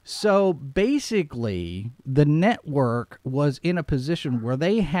 So basically, the network was in a position where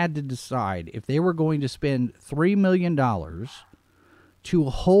they had to decide if they were going to spend $3 million to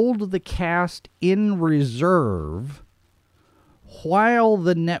hold the cast in reserve while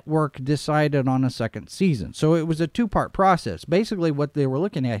the network decided on a second season. So it was a two-part process. Basically, what they were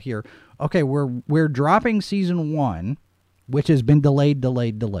looking at here, okay, we're dropping season 1, which has been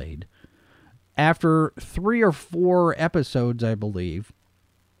delayed. After 3 or 4 episodes, I believe,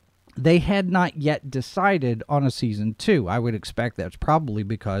 they had not yet decided on a season 2. I would expect that's probably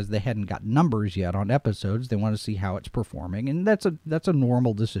because they hadn't got numbers yet on episodes. They want to see how it's performing, and that's a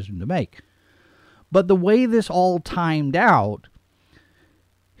normal decision to make. But the way this all timed out,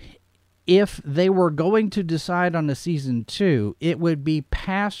 if they were going to decide on a season 2, it would be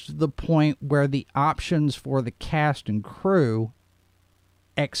past the point where the options for the cast and crew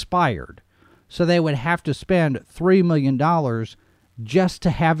expired. So they would have to spend $3 million just to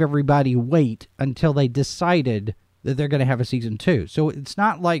have everybody wait until they decided that they're going to have a season 2. So it's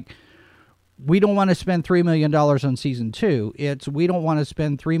not like we don't want to spend $3 million on season 2. It's we don't want to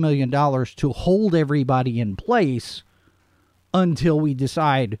spend $3 million to hold everybody in place until we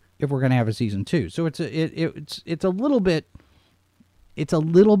decide if we're going to have a season 2. So it's a little bit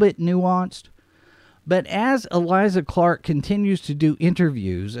nuanced. But as Eliza Clark continues to do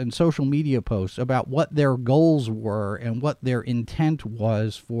interviews and social media posts about what their goals were and what their intent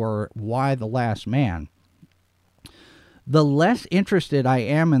was for Y: The Last Man, the less interested I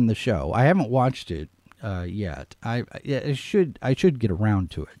am in the show. I haven't watched it yet. I should get around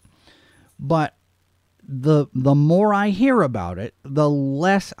to it. But the more I hear about it, the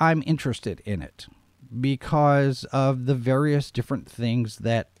less I'm interested in it, because of the various different things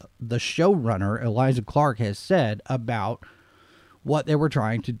that the showrunner, Eliza Clark, has said about what they were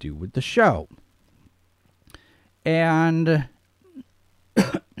trying to do with the show. And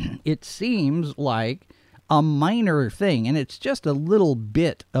it seems like a minor thing, and it's just a little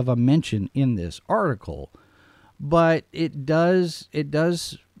bit of a mention in this article, but it does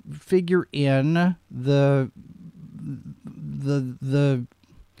figure in the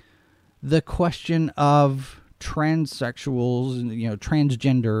question of transsexuals,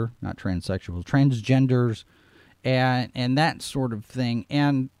 transgenders, and that sort of thing.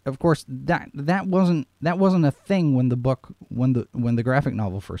 And of course, that wasn't a thing when the graphic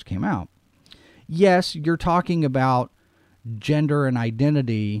novel first came out. Yes, you're talking about gender and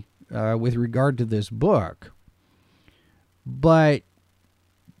identity with regard to this book, but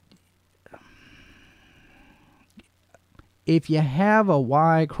if you have a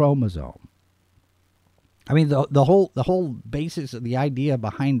Y chromosome, I mean, the whole basis of the idea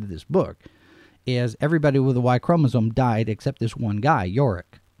behind this book is everybody with a Y chromosome died except this one guy,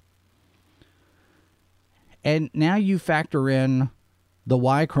 Yorick. And now you factor in the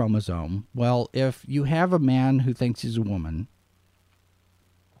Y chromosome. Well, if you have a man who thinks he's a woman,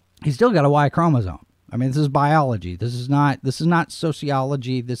 he's still got a Y chromosome. I mean, this is biology. This is not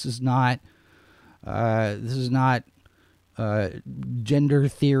sociology. This is not gender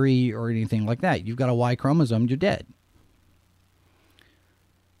theory or anything like that. You've got a Y chromosome, you're dead.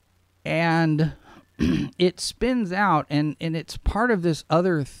 And it spins out, and it's part of this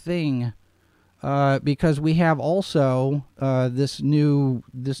other thing, because we have also this new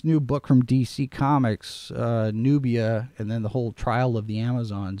book from DC Comics, Nubia, and then the whole Trial of the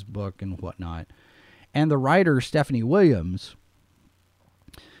Amazons book and whatnot. And the writer, Stephanie Williams,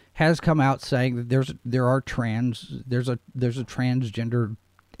 has come out saying that there's a transgender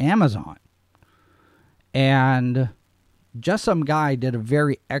Amazon. And Just Some Guy did a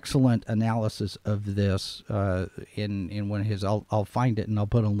very excellent analysis of this in one of his. I'll find it and I'll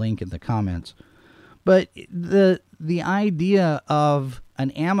put a link in the comments. But the idea of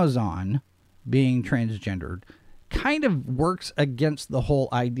an Amazon being transgendered kind of works against the whole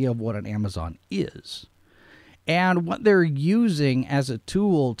idea of what an Amazon is. And what they're using as a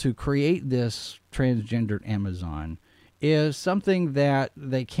tool to create this transgendered Amazon is something that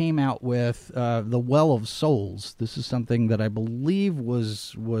they came out with, the Well of Souls. This is something that I believe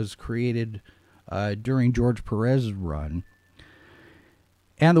was created during George Perez's run.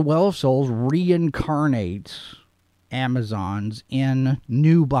 And the Well of Souls reincarnates Amazons in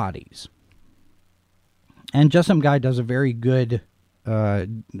new bodies. And Just Some Guy does a very good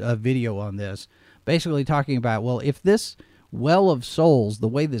video on this, basically talking about, well, if this Well of Souls, the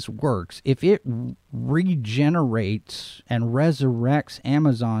way this works, if it regenerates and resurrects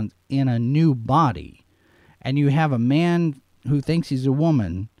Amazons in a new body, and you have a man who thinks he's a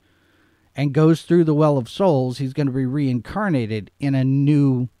woman, and goes through the well of souls, he's going to be reincarnated in a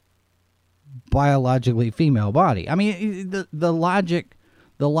new biologically female body. I mean, the logic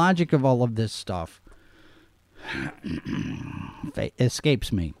of all of this stuff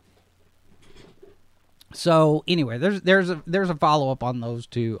escapes me. So anyway, there's a follow up on those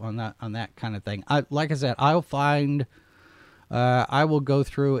two, on that kind of thing. Like I said, I will go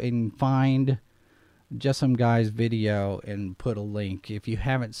through and find Just Some Guy's video and put a link if you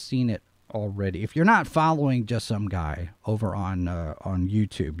haven't seen it already. If you're not following Just Some Guy over on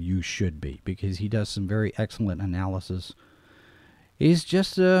YouTube, you should be, because he does some very excellent analysis. He's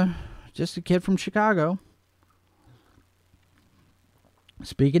just a kid from Chicago,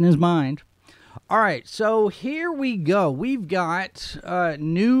 speaking his mind. All right, so here we go. We've got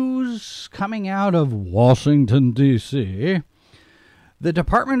news coming out of Washington, D.C. The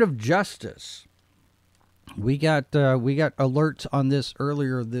Department of Justice. We got alerts on this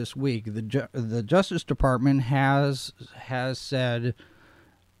earlier this week. The Justice Department has said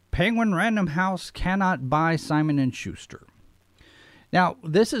Penguin Random House cannot buy Simon & Schuster. Now,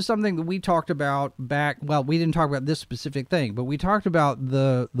 this is something that we talked about back, well, we didn't talk about this specific thing, but we talked about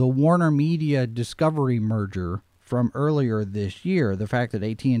the Warner Media Discovery merger from earlier this year, the fact that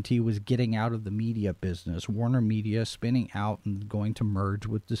AT&T was getting out of the media business, Warner Media spinning out and going to merge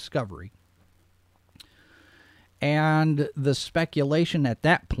with Discovery. And the speculation at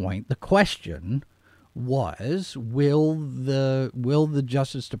that point, the question was, will the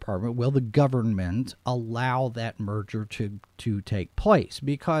Justice Department, will the government allow that merger to take place?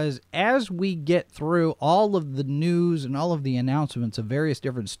 Because as we get through all of the news and all of the announcements of various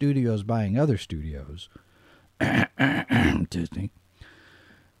different studios buying other studios, Disney,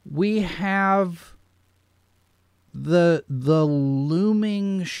 we have the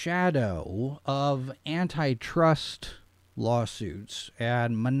looming shadow of antitrust lawsuits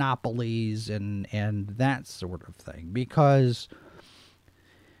and monopolies and that sort of thing, because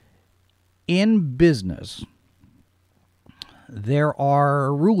in business there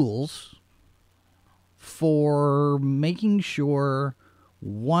are rules for making sure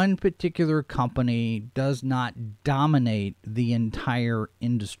one particular company does not dominate the entire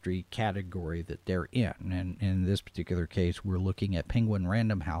industry category that they're in. And in this particular case, we're looking at Penguin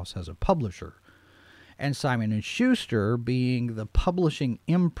Random House as a publisher, and Simon & Schuster being the publishing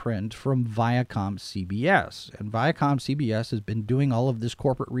imprint from Viacom CBS. And Viacom CBS has been doing all of this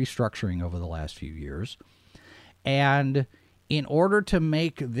corporate restructuring over the last few years. And in order to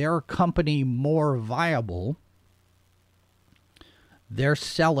make their company more viable, they're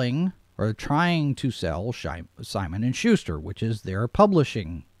selling, or trying to sell, Simon & Schuster, which is their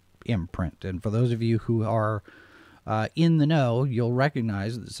publishing imprint. And for those of you who are in the know, you'll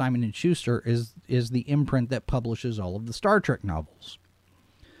recognize that Simon & Schuster is the imprint that publishes all of the Star Trek novels.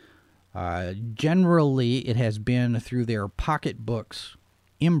 Generally, it has been through their Pocket Books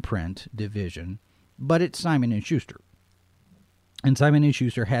imprint division, but it's Simon & Schuster. And Simon &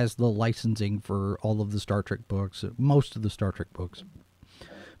 Schuster has the licensing for all of the Star Trek books, most of the Star Trek books.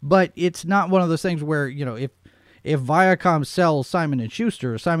 But it's not one of those things where, you know, if Viacom sells Simon &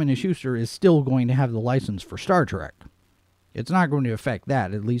 Schuster is still going to have the license for Star Trek. It's not going to affect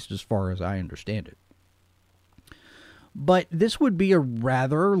that, at least as far as I understand it. But this would be a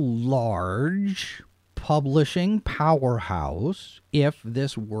rather large publishing powerhouse if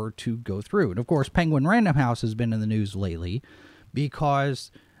this were to go through. And of course, Penguin Random House has been in the news lately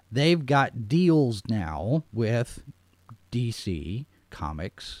because they've got deals now with DC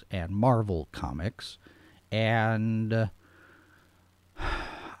Comics and Marvel Comics. And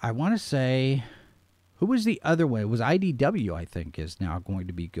I want to say, who was the other one? It was IDW, I think, is now going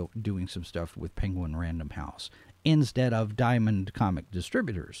to be doing some stuff with Penguin Random House instead of Diamond Comic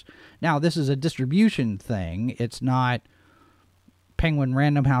Distributors. Now, this is a distribution thing. It's not Penguin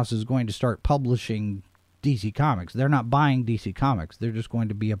Random House is going to start publishing DC Comics. They're not buying DC Comics. They're just going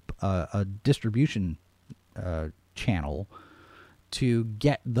to be a distribution channel to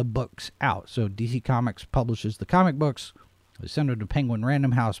get the books out. So DC Comics publishes the comic books. They send them to Penguin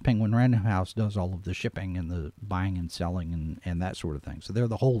Random House. Penguin Random House does all of the shipping and the buying and selling and that sort of thing. So they're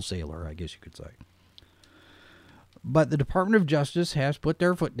the wholesaler, I guess you could say. But the Department of Justice has put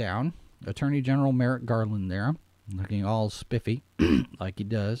their foot down. Attorney General Merrick Garland there, looking all spiffy, like he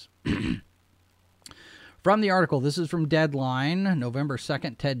does. From the article, this is from Deadline, November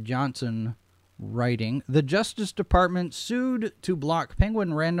 2nd, Ted Johnson writing, the Justice Department sued to block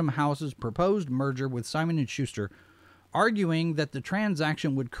Penguin Random House's proposed merger with Simon & Schuster, arguing that the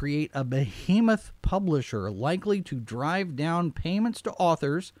transaction would create a behemoth publisher likely to drive down payments to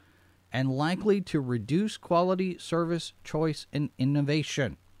authors and likely to reduce quality, service, choice, and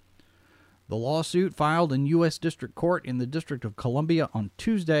innovation. The lawsuit filed in U.S. District Court in the District of Columbia on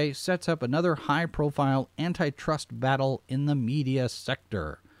Tuesday sets up another high-profile antitrust battle in the media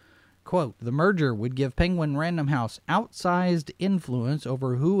sector. Quote, the merger would give Penguin Random House outsized influence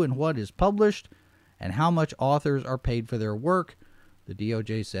over who and what is published and how much authors are paid for their work, the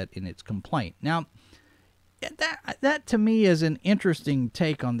DOJ said in its complaint. Now, that to me is an interesting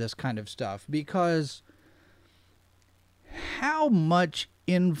take on this kind of stuff, because how much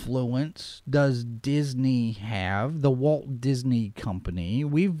influence does Disney have, the Walt Disney Company?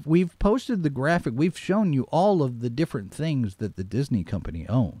 We've posted the graphic. We've shown you all of the different things that the Disney Company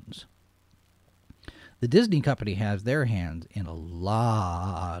owns. The Disney Company has their hands in a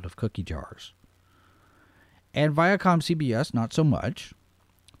lot of cookie jars. And Viacom CBS, not so much.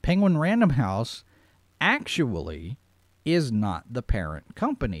 Penguin Random House actually is not the parent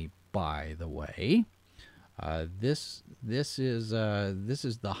company, by the way. This is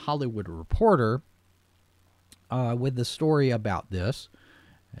the Hollywood Reporter with the story about this,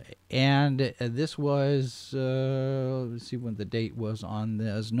 and this was let's see when the date was on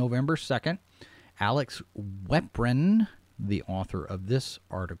this, November 2nd. Alex Weprin, the author of this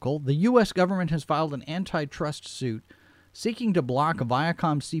article, the U.S. government has filed an antitrust suit seeking to block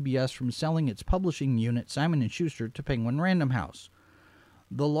Viacom CBS from selling its publishing unit Simon & Schuster to Penguin Random House.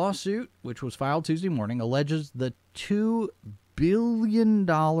 The lawsuit, which was filed Tuesday morning, alleges the $2 billion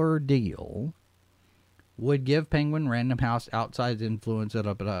deal would give Penguin Random House outside influence.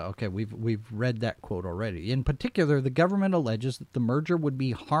 Okay, we've read that quote already. In particular, the government alleges that the merger would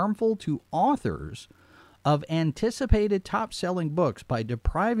be harmful to authors of anticipated top-selling books by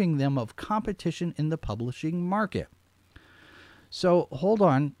depriving them of competition in the publishing market. So hold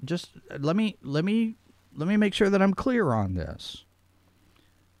on, just let me make sure that I'm clear on this.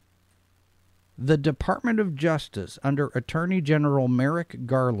 The Department of Justice, under Attorney General Merrick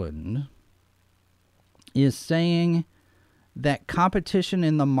Garland, is saying that competition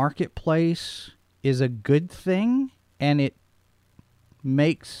in the marketplace is a good thing and it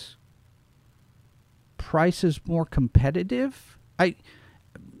makes prices more competitive.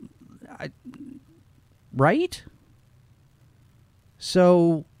 Right?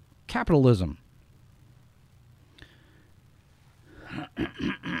 So, capitalism.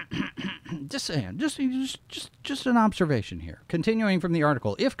 Just saying, just an observation here. Continuing from the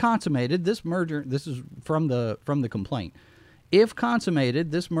article, if consummated, this merger, this is from the complaint. If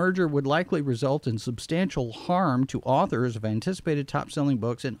consummated, this merger would likely result in substantial harm to authors of anticipated top-selling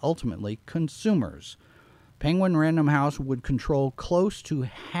books and ultimately consumers. Penguin Random House would control close to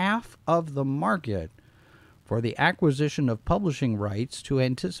half of the market for the acquisition of publishing rights to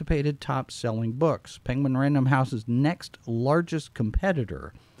anticipated top-selling books. Penguin Random House's next largest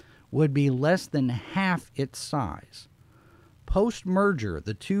competitor would be less than half its size. Post-merger,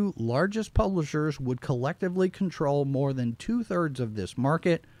 the two largest publishers would collectively control more than two-thirds of this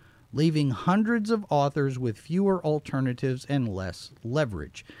market, leaving hundreds of authors with fewer alternatives and less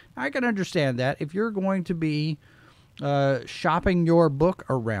leverage. I can understand that. If you're going to be shopping your book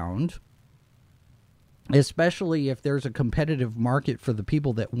around, especially if there's a competitive market for the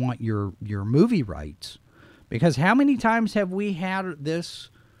people that want your movie rights, because how many times have we had this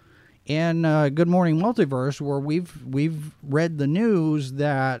in Good Morning Multiverse where we've read the news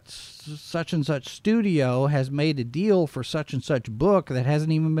that such and such studio has made a deal for such and such book that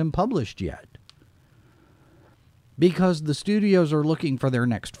hasn't even been published yet, because the studios are looking for their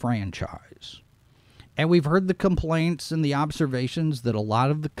next franchise. And we've heard the complaints and the observations that a lot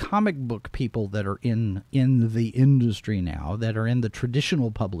of the comic book people that are in the industry now, that are in the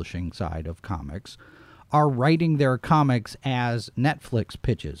traditional publishing side of comics, are writing their comics as Netflix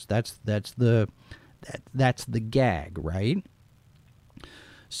pitches. That's the gag, right?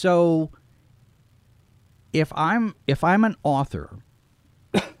 So if I'm an author,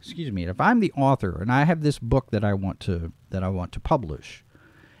 excuse me, if I'm the author and I have this book that I want to publish,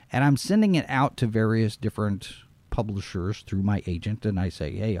 and I'm sending it out to various different publishers through my agent, and I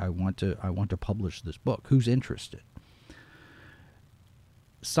say, hey, I want to publish this book. Who's interested?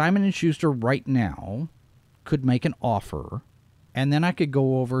 Simon & Schuster right now could make an offer, and then I could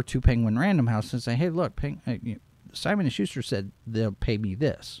go over to Penguin Random House and say, hey, look, Simon & Schuster said they'll pay me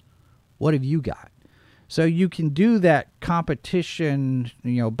this. What have you got? So you can do that competition,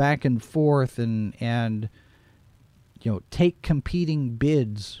 back and forth and take competing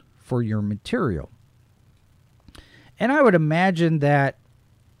bids for your material. And I would imagine that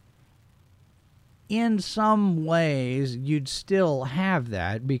in some ways you'd still have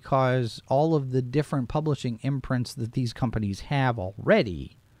that, because all of the different publishing imprints that these companies have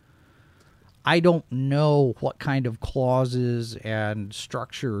already I don't know what kind of clauses and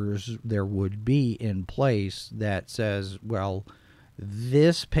structures there would be in place that says, well,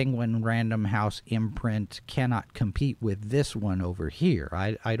 this Penguin Random House imprint cannot compete with this one over here.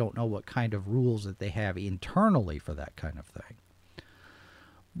 I don't know what kind of rules that they have internally for that kind of thing.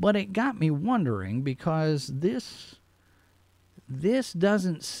 But it got me wondering, because this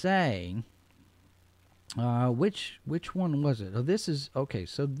doesn't say which one was it? Oh, this is okay.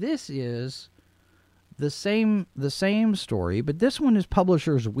 So this is the same story, but this one is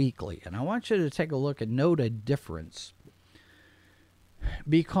Publishers Weekly, and I want you to take a look and note a difference,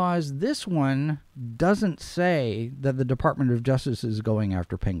 because this one doesn't say that the Department of Justice is going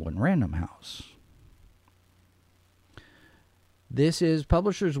after Penguin Random House. This is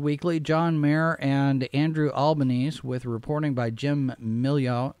Publishers Weekly, John Mayer and Andrew Albanese, with reporting by Jim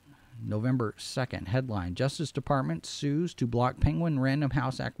Milliot, November 2nd. Headline: Justice Department sues to block Penguin Random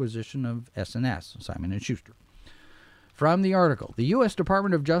House acquisition of S&S, Simon & Schuster. From the article, the U.S.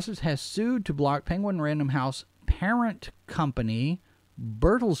 Department of Justice has sued to block Penguin Random House parent company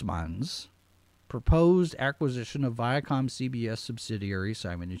Bertelsmann's proposed acquisition of Viacom CBS subsidiary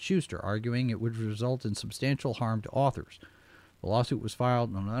Simon & Schuster, arguing it would result in substantial harm to authors. The lawsuit was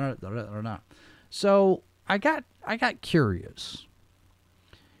filed. So I got curious.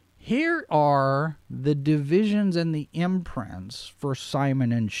 Here are the divisions and the imprints for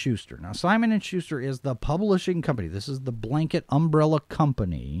Simon & Schuster. Now, Simon & Schuster is the publishing company. This is the blanket umbrella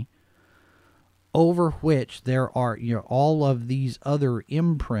company over which there are, all of these other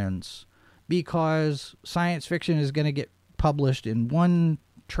imprints, because science fiction is going to get published in one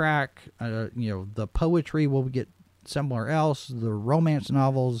track. The poetry will get somewhere else. The romance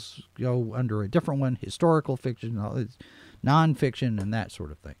novels go under a different one. Historical fiction, nonfiction, and that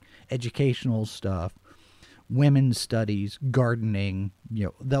sort of thing. Educational stuff, women's studies, gardening,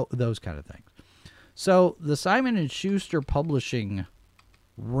 those kind of things. So the Simon & Schuster publishing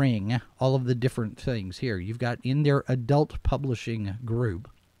ring, all of the different things here. You've got in their adult publishing group,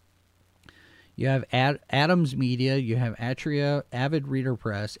 you have Adams Media, you have Atria, Avid Reader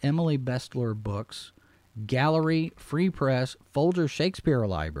Press, Emily Bestler Books, Gallery, Free Press, Folger Shakespeare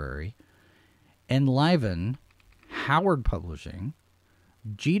Library, Enliven, Howard Publishing,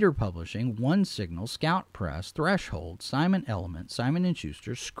 Jeter Publishing, One Signal, Scout Press, Threshold, Simon Element, Simon &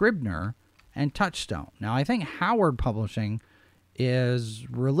 Schuster, Scribner, and Touchstone. Now, I think Howard Publishing is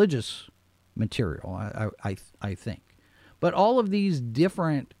religious material, I think. But all of these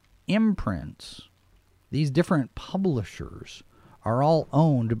different imprints, these different publishers, are all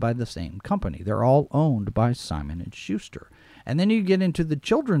owned by the same company. They're all owned by Simon & Schuster. And then you get into the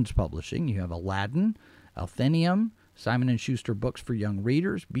children's publishing. You have Aladdin, Athenaeum, Simon & Schuster Books for Young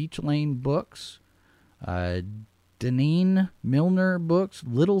Readers, Beach Lane Books, Deneen Milner Books,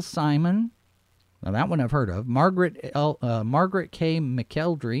 Little Simon. Now that one I've heard of. Margaret K.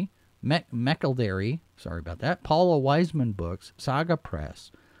 McElderry, sorry about that. Paula Wiseman Books, Saga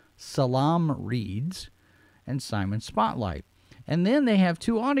Press, Salam Reads, and Simon Spotlight. And then they have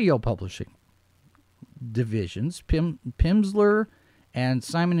two audio publishing divisions, Pimsleur and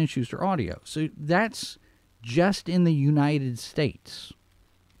Simon & Schuster Audio. So that's just in the United States.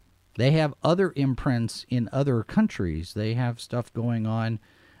 They have other imprints in other countries. They have stuff going on,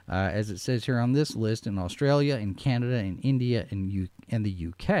 as it says here on this list, in Australia, in Canada, in India, and the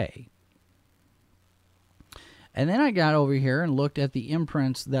UK. And then I got over here and looked at the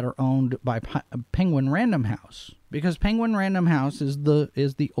imprints that are owned by Penguin Random House, because Penguin Random House is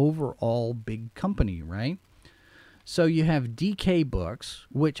the overall big company, right? So you have DK Books,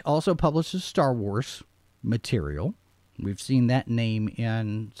 which also publishes Star Wars material. We've seen that name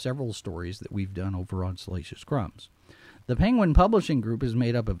in several stories that we've done over on Salacious Crumbs. The Penguin Publishing Group is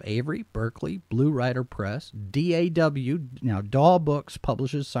made up of Avery, Berkeley, Blue Rider Press, DAW, now Daw Books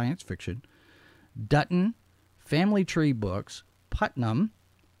publishes science fiction, Dutton, Family Tree Books, Putnam,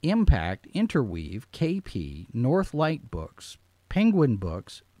 Impact, Interweave, KP, Northlight Books, Penguin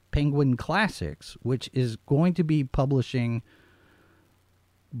Books, Penguin Classics, which is going to be publishing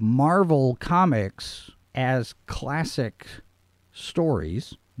Marvel Comics as classic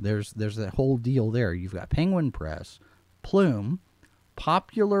stories. There's that whole deal there. You've got Penguin Press, Plume,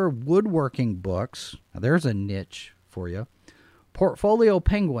 Popular Woodworking Books. Now there's a niche for you. Portfolio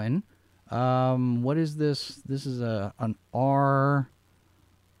Penguin. What is this? This is an R.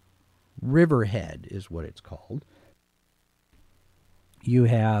 Riverhead is what it's called. You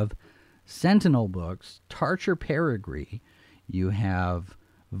have Sentinel Books, Tarcher Peregrine. You have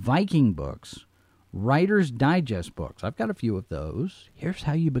Viking Books, Writer's Digest Books. I've got a few of those. Here's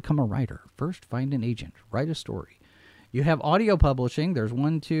how you become a writer. First, find an agent. Write a story. You have audio publishing. There's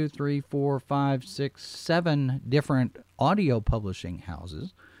 1, 2, 3, 4, 5, 6, 7 different audio publishing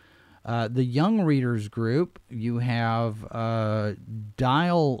houses. The Young Readers Group, you have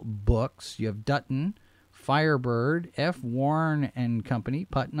Dial Books, you have Dutton, Firebird, F. Warren and Company,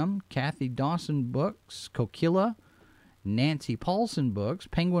 Putnam, Kathy Dawson Books, Kokilla, Nancy Paulson Books,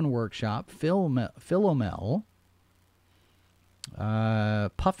 Penguin Workshop, Philomel,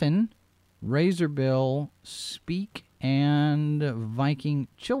 Puffin, Razorbill, Speak, and Viking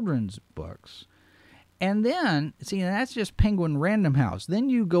Children's Books. And then, see, that's just Penguin Random House. Then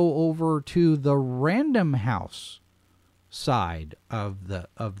you go over to the Random House side of the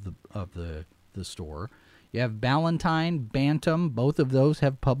store. You have Ballantine, Bantam. Both of those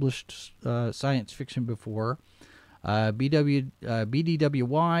have published science fiction before. BDWY,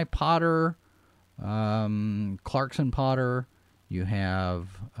 Potter, Clarkson Potter. You have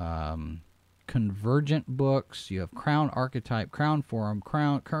Convergent Books. You have Crown Archetype, Crown Forum,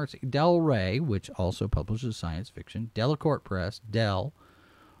 Crown Currency, Del Rey, which also publishes science fiction, Delacorte Press, Dell,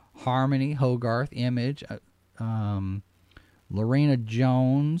 Harmony, Hogarth, Image, Lorena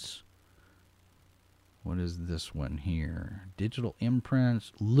Jones. What is this one here? Digital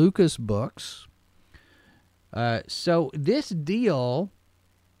Imprints, Lucas Books. So this deal,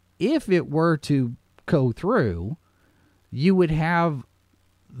 if it were to go through, you would have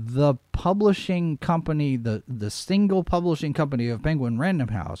the publishing company, the single publishing company of Penguin Random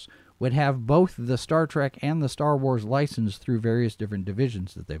House, would have both the Star Trek and the Star Wars license through various different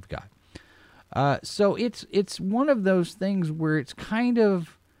divisions that they've got. So it's one of those things where it's kind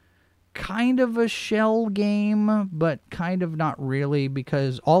of a shell game, but kind of not really,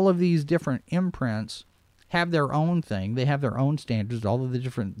 because all of these different imprints have their own thing. They have their own standards, all of the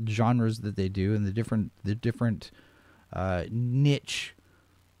different genres that they do, and the different niche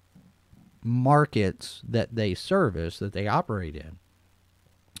markets that they service, that they operate in.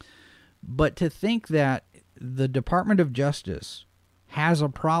 But to think that the Department of Justice has a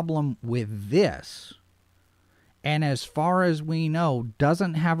problem with this, and as far as we know,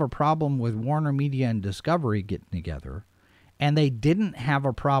 doesn't have a problem with Warner Media and Discovery getting together, and they didn't have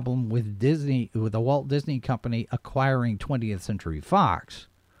a problem with Disney, with the Walt Disney Company acquiring 20th Century Fox,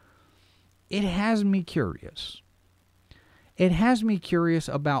 it has me curious. It has me curious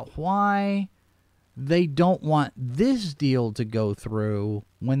about why they don't want this deal to go through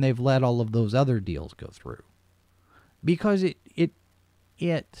when they've let all of those other deals go through. Because it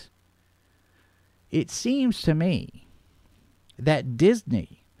seems to me that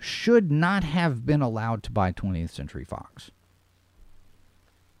Disney should not have been allowed to buy 20th Century Fox.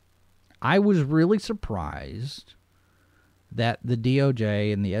 I was really surprised that the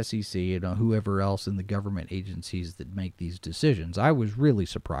DOJ and the SEC and whoever else in the government agencies that make these decisions, I was really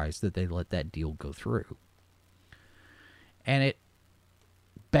surprised that they let that deal go through. And it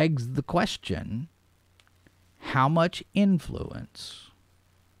begs the question, how much influence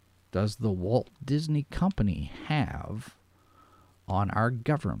does the Walt Disney Company have on our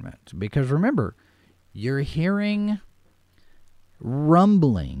government? Because remember, you're hearing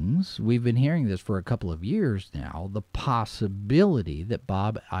rumblings, we've been hearing this for a couple of years now, the possibility that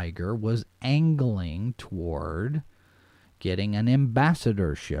Bob Iger was angling toward getting an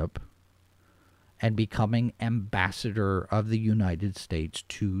ambassadorship and becoming ambassador of the United States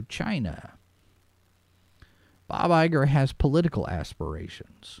to China. Bob Iger has political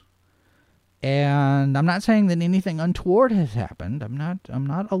aspirations. And I'm not saying that anything untoward has happened. I'm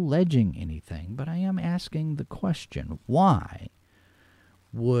not alleging anything, but I am asking the question, why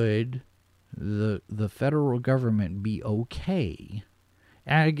would the federal government be okay?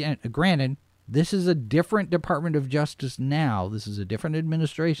 And again, granted, this is a different Department of Justice now. This is a different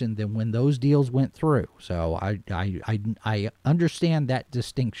administration than when those deals went through. So I understand that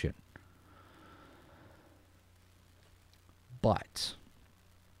distinction. But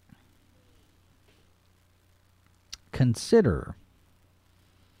consider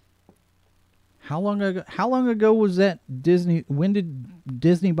how long ago was that Disney? When did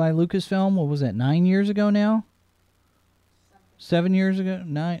Disney buy Lucasfilm? What was that? 9 years ago now? 7 years ago?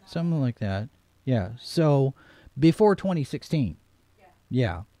 9, something like that. Yeah. So before 2016.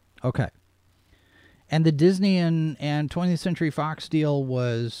 Yeah. Okay. And the Disney and 20th Century Fox deal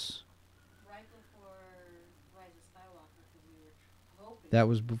was Right before Rise of Skywalker, because we were hoping. that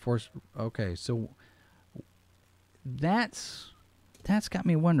was before. Okay, so that's got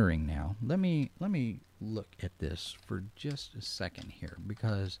me wondering now. Let me look at this for just a second here,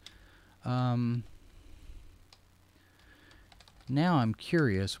 because now I'm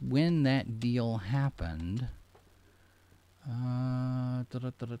curious when that deal happened. That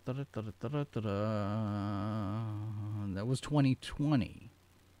was 2020.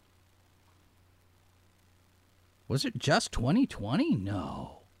 Was it just 2020?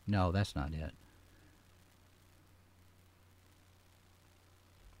 No. No, that's not it.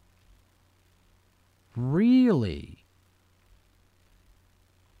 Really?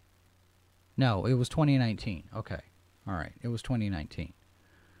 No, it was 2019. Okay. All right. It was 2019.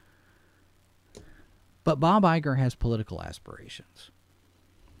 But Bob Iger has political aspirations.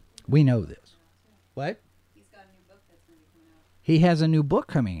 We know this. What? He's got a new book that's going to be coming out. He has a new book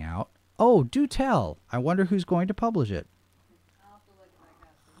coming out. Oh, do tell. I wonder who's going to publish it. I'll have to look it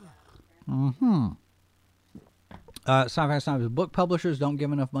back up. Yeah. Sci-Fi Snobs, book publishers don't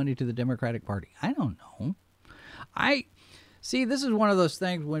give enough money to the Democratic Party. I don't know. See, this is one of those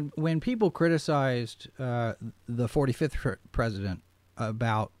things when people criticized the 45th president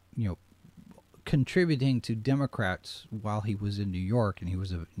about, contributing to Democrats while he was in New York, and he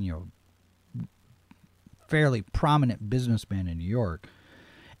was a, fairly prominent businessman in New York.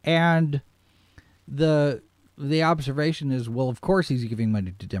 And the observation is, well, of course he's giving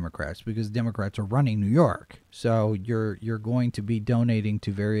money to Democrats because Democrats are running New York. So you're going to be donating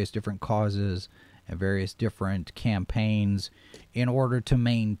to various different causes and various different campaigns in order to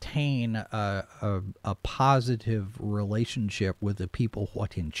maintain a positive relationship with the people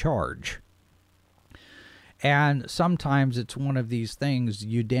what in charge. And sometimes it's one of these things,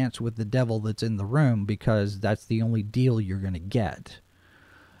 you dance with the devil that's in the room because that's the only deal you're going to get.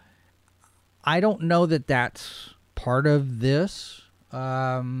 I don't know that that's part of this.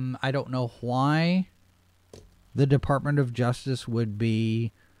 I don't know why the Department of Justice would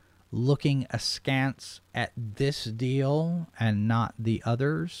be looking askance at this deal and not the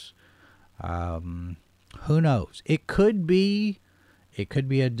others. Who knows? It could be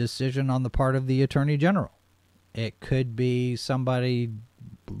a decision on the part of the Attorney General. It could be somebody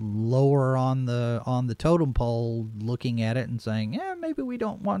lower on the totem pole looking at it and saying, "Yeah, maybe we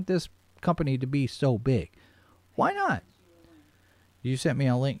don't want this company to be so big." Why not? You sent me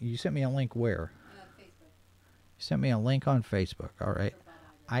a link. You sent me a link where? Facebook. You sent me a link on Facebook. All right.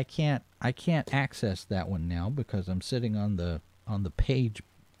 I can't access that one now because I'm sitting on the page,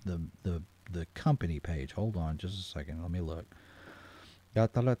 the company page. Hold on just a second. Let me look. All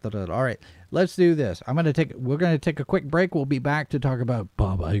right, let's do this. We're going to take a quick break. We'll be back to talk about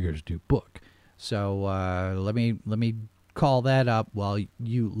Bob Iger's new book. So let me call that up while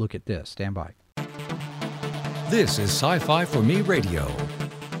you look at this. Stand by. This is Sci-Fi for Me Radio.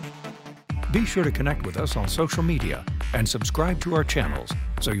 Be sure to connect with us on social media and subscribe to our channels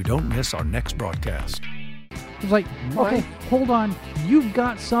so you don't miss our next broadcast. It's like, okay, hold on. You've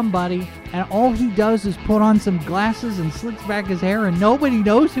got somebody, and all he does is put on some glasses and slicks back his hair, and nobody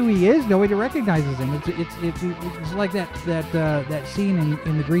knows who he is. Nobody recognizes him. It's like that scene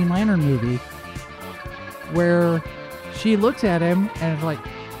in the Green Lantern movie where she looks at him and it's like,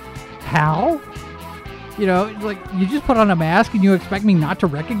 Hal? It's like, you just put on a mask and you expect me not to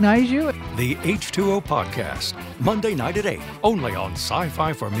recognize you? The H2O Podcast, Monday night at 8, only on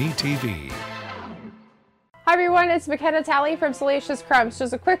Sci-Fi for Me TV. Hi everyone, it's McKenna Talley from Salacious Crumbs.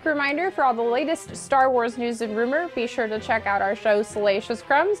 Just a quick reminder for all the latest Star Wars news and rumor, be sure to check out our show Salacious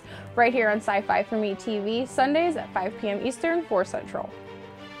Crumbs right here on Sci-Fi for Me TV, Sundays at 5 p.m. Eastern, 4 Central.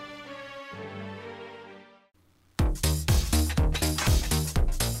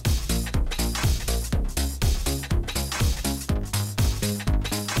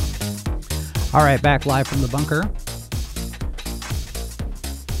 All right, back live from the bunker.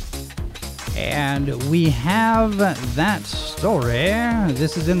 And we have that story.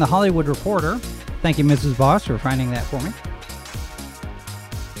 This is in the Hollywood Reporter. Thank you, Mrs. Voss, for finding that for me.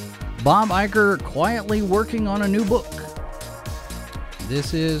 Bob Iger quietly working on a new book.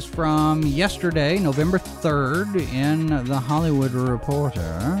 This is from yesterday, November 3rd, in the Hollywood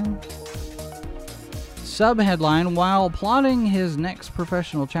Reporter. Subheadline, while plotting his next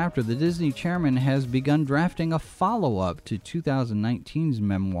professional chapter, the Disney chairman has begun drafting a follow-up to 2019's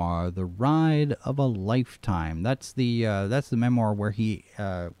memoir, The Ride of a Lifetime. That's the memoir where he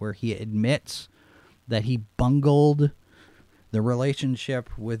admits that he bungled the relationship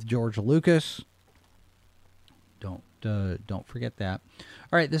with George Lucas. Don't forget that.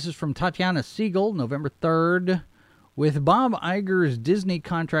 All right, this is from Tatiana Siegel, November 3rd. With Bob Iger's Disney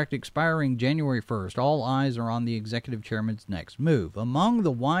contract expiring January 1st, all eyes are on the executive chairman's next move. Among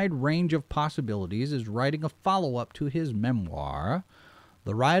the wide range of possibilities is writing a follow-up to his memoir,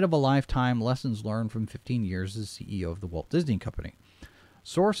 The Ride of a Lifetime, Lessons Learned from 15 Years as CEO of the Walt Disney Company.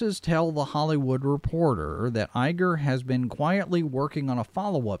 Sources tell The Hollywood Reporter that Iger has been quietly working on a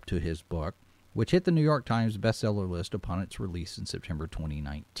follow-up to his book, which hit the New York Times bestseller list upon its release in September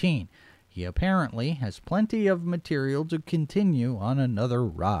 2019. He apparently has plenty of material to continue on another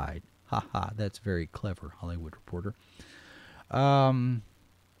ride. Haha, that's very clever, Hollywood Reporter. Oh.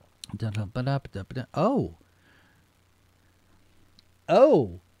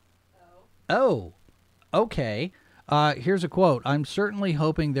 Okay. Here's a quote. I'm certainly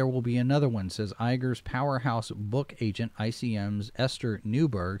hoping there will be another one, says Iger's powerhouse book agent, ICM's Esther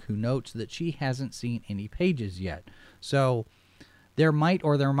Newberg, who notes that she hasn't seen any pages yet. So there might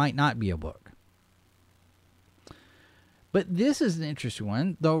or there might not be a book. But this is an interesting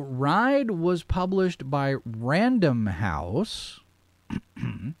one. The ride was published by Random House.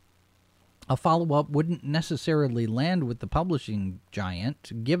 A follow-up wouldn't necessarily land with the publishing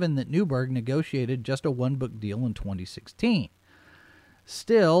giant, given that Newberg negotiated just a one-book deal in 2016.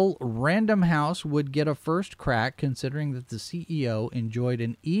 Still, Random House would get a first crack, considering that the CEO enjoyed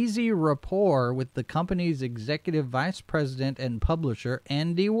an easy rapport with the company's executive vice president and publisher,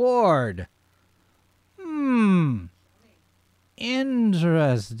 Andy Ward.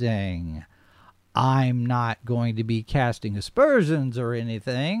 Interesting. I'm not going to be casting aspersions or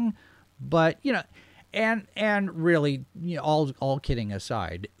anything, but, and really, all kidding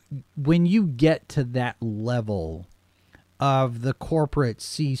aside, when you get to that level of the corporate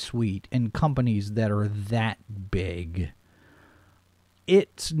C-suite and companies that are that big,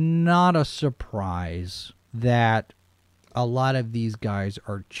 it's not a surprise that a lot of these guys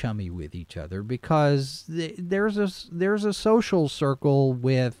are chummy with each other, because there's a social circle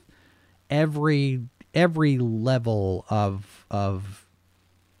with every level of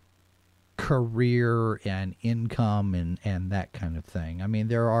career and income and that kind of thing. I mean,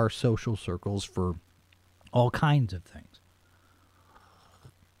 there are social circles for all kinds of things.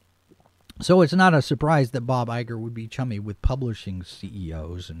 So it's not a surprise that Bob Iger would be chummy with publishing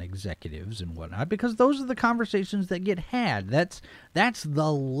CEOs and executives and whatnot, because those are the conversations that get had. That's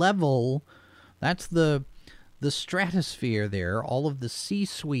the level, that's the stratosphere there. All of the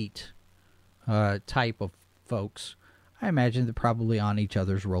C-suite type of folks, I imagine they're probably on each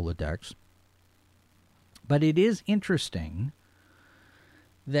other's Rolodex. But it is interesting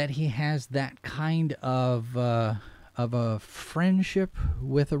that he has that kind of a friendship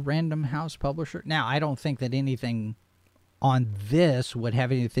with a Random House publisher. Now, I don't think that anything on this would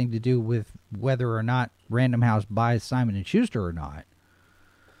have anything to do with whether or not Random House buys Simon & Schuster or not.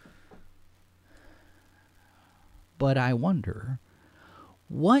 But I wonder,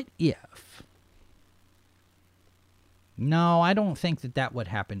 what if... No, I don't think that would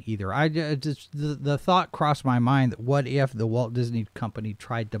happen either. I just the thought crossed my mind that what if the Walt Disney Company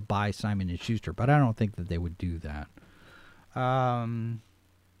tried to buy Simon & Schuster, but I don't think that they would do that.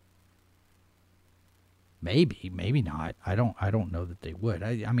 Maybe not. I don't know that they would.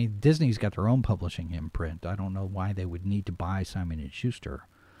 I mean, Disney's got their own publishing imprint. I don't know why they would need to buy Simon & Schuster.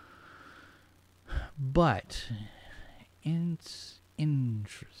 But it's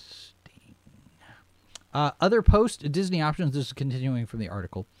interesting. Other post-Disney options, this is continuing from the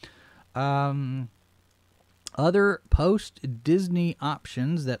article. Other post-Disney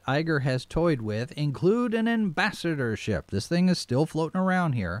options that Iger has toyed with include an ambassadorship. This thing is still floating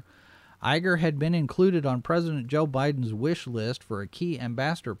around here. Iger had been included on President Joe Biden's wish list for a key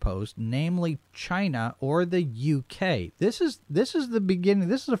ambassador post, namely China or the UK. This is the beginning.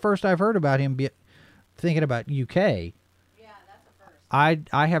 This is the first I've heard about him thinking about UK. I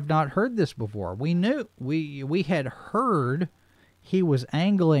have not heard this before. We knew we had heard he was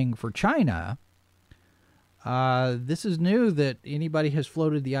angling for China. This is new that anybody has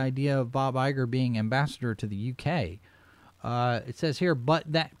floated the idea of Bob Iger being ambassador to the UK. It says here, but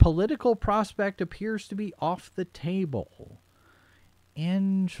that political prospect appears to be off the table.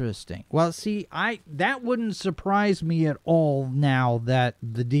 Interesting. Well, see, that wouldn't surprise me at all now that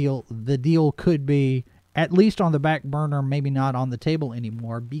the deal could be at least on the back burner, maybe not on the table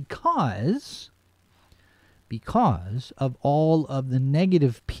anymore, because of all of the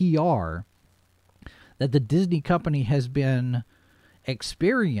negative PR that the Disney company has been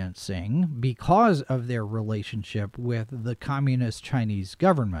experiencing because of their relationship with the communist Chinese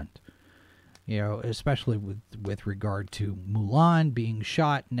government. Especially with regard to Mulan being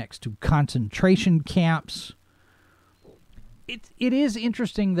shot next to concentration camps. It is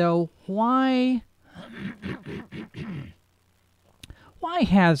interesting, though, why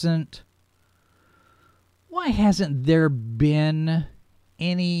hasn't there been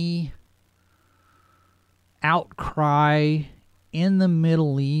any outcry in the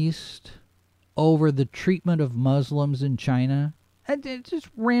Middle East over the treatment of Muslims in China? It's just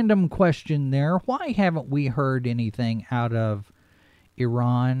random question there. Why haven't we heard anything out of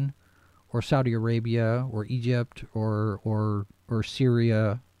Iran Saudi Arabia or Egypt or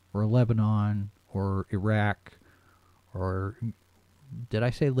Syria or Lebanon or Iraq or did I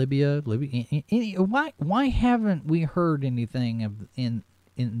say Libya? Why haven't we heard anything in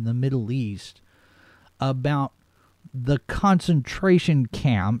the Middle East about the concentration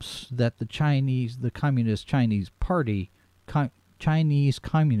camps that the Communist Chinese Party, Chinese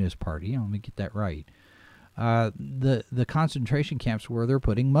Communist Party, let me get that right, the concentration camps where they're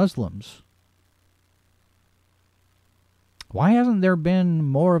putting Muslims? Why hasn't there been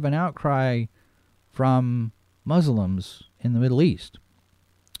more of an outcry from Muslims in the Middle East?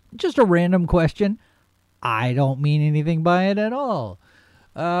 Just a random question. I don't mean anything by it at all.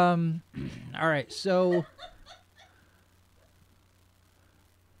 All right, so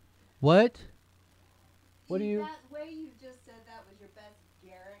what? What do you? That way you just said that was your best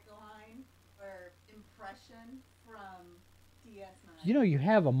Garrick line or impression from DS9. You know, you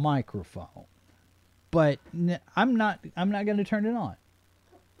have a microphone, but I'm not going to turn it on.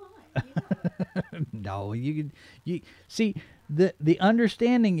 Fine. You No, you see the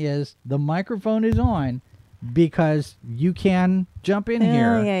understanding is the microphone is on because you can jump in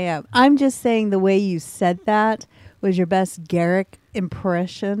here. Yeah. I'm just saying the way you said that was your best Garrick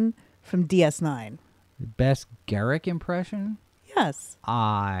impression from DS9. Best Garrick impression? Yes.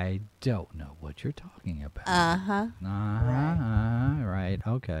 I don't know what you're talking about. Uh-huh. Right.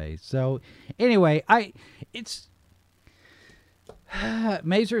 Okay. So anyway,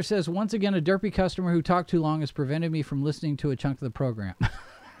 Mazer says, once again, a derpy customer who talked too long has prevented me from listening to a chunk of the program.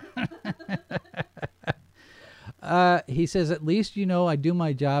 He says, at least you know I do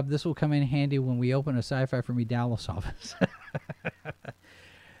my job. This will come in handy when we open a Sci-Fi for Me Dallas office.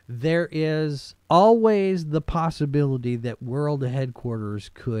 There is always the possibility that world headquarters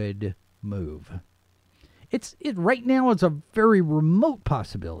could move. Right now it's a very remote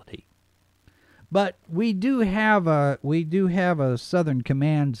possibility. But we do have a Southern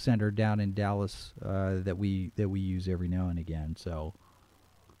Command Center down in Dallas that we use every now and again. So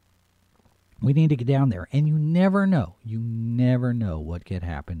we need to get down there, and you never know what could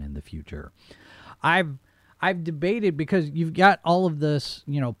happen in the future. I've debated, because you've got all of this,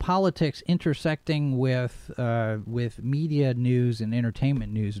 politics intersecting with media news and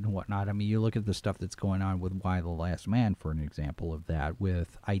entertainment news and whatnot. I mean, you look at the stuff that's going on with Y: The Last Man, for an example of that,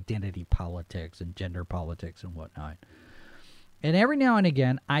 with identity politics and gender politics and whatnot. And every now and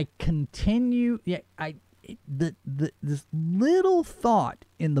again, I continue. This little thought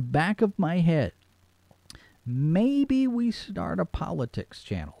in the back of my head: maybe we start a politics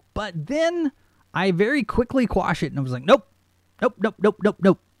channel, but then I very quickly quash it, and I was like, nope.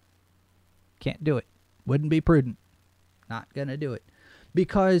 Can't do it. Wouldn't be prudent. Not going to do it.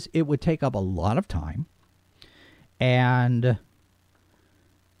 Because it would take up a lot of time. And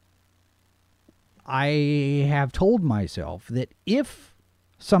I have told myself that if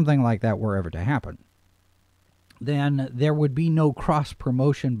something like that were ever to happen, then there would be no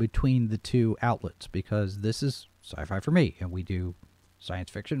cross-promotion between the two outlets, because this is Sci-Fi for Me, and we do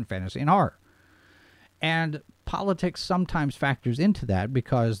science fiction, fantasy, and horror. And politics sometimes factors into that,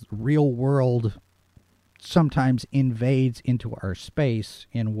 because real world sometimes invades into our space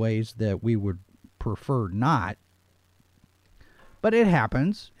in ways that we would prefer not. But it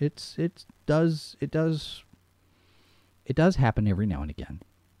happens. It does happen every now and again.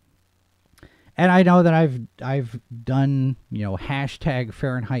 And I know that I've done, hashtag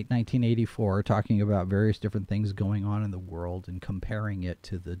Fahrenheit 1984, talking about various different things going on in the world and comparing it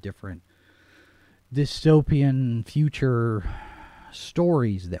to the different dystopian future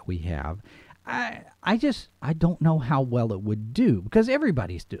stories that we have. I don't know how well it would do, because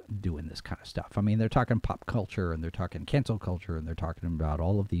everybody's doing this kind of stuff. I mean, they're talking pop culture, and they're talking cancel culture, and they're talking about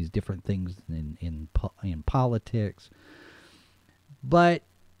all of these different things in politics. But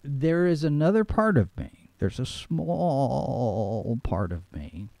there is another part of me. There's a small part of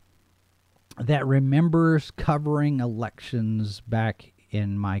me that remembers covering elections back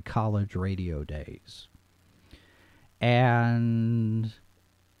in my college radio days. And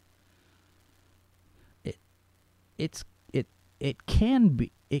it can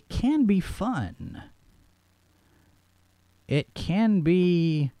be fun. It can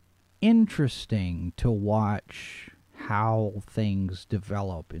be interesting to watch how things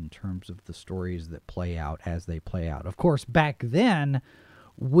develop in terms of the stories that play out as they play out. Of course, back then,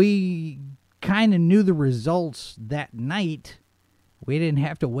 we kind of knew the results that night. We didn't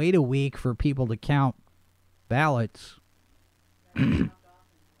have to wait a week for people to count ballots.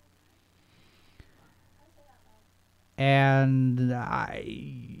 And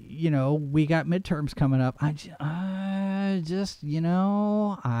we got midterms coming up. just,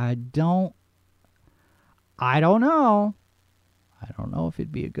 I don't know. I don't know if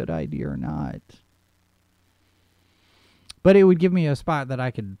it'd be a good idea or not. But it would give me a spot that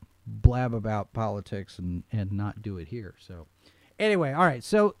I could blab about politics and not do it here. So anyway, all right.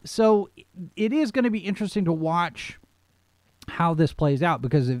 So it is going to be interesting to watch how this plays out,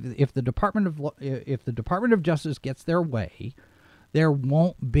 because if the Department of Justice gets their way, there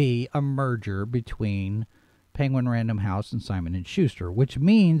won't be a merger between Penguin Random House and Simon & Schuster, which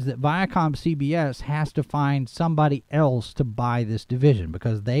means that Viacom CBS has to find somebody else to buy this division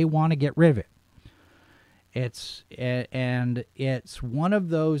because they want to get rid of it. It's one of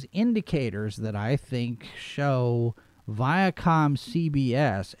those indicators that I think show Viacom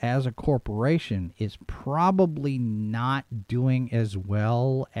CBS as a corporation is probably not doing as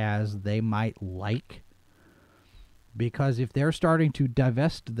well as they might like. Because if they're starting to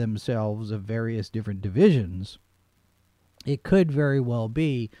divest themselves of various different divisions, it could very well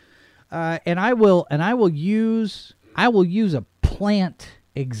be. And I will use a plant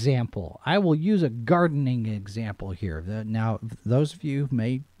example. I will use a gardening example here. Now, those of you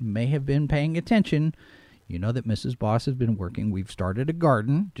may have been paying attention. You know that Mrs. Boss has been working. We've started a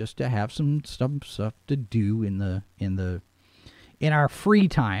garden just to have some stuff to do in our free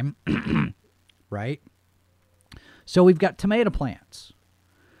time, right? So we've got tomato plants,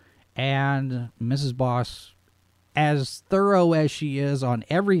 and Mrs. Boss, as thorough as she is on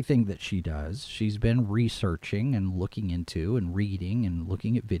everything that she does, she's been researching and looking into and reading and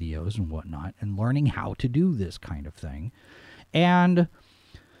looking at videos and whatnot and learning how to do this kind of thing. And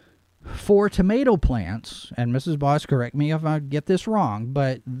for tomato plants, and Mrs. Boss, correct me if I get this wrong,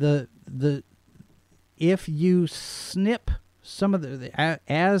 but if you snip some of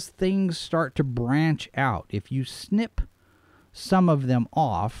as things start to branch out, if you snip some of them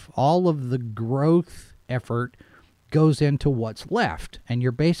off, all of the growth effort goes into what's left, and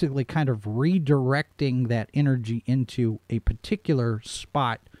you're basically kind of redirecting that energy into a particular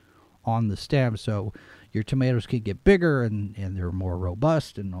spot on the stem, so your tomatoes can get bigger and they're more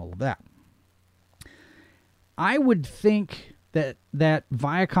robust and all of that. I would think that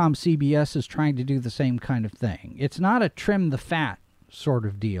Viacom CBS is trying to do the same kind of thing. It's not a trim the fat sort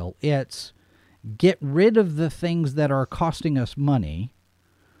of deal. It's get rid of the things that are costing us money,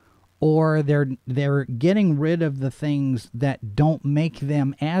 or they're getting rid of the things that don't make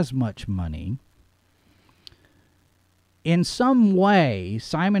them as much money. In some way,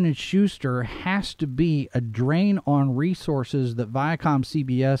 Simon & Schuster has to be a drain on resources that Viacom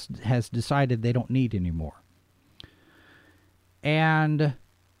CBS has decided they don't need anymore. And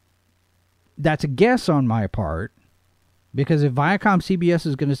that's a guess on my part, because if Viacom CBS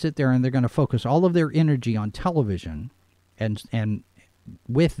is going to sit there and they're going to focus all of their energy on television and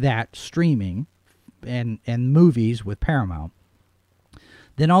with that streaming and movies with Paramount,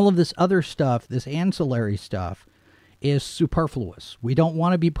 then all of this other stuff, this ancillary stuff, is superfluous. We don't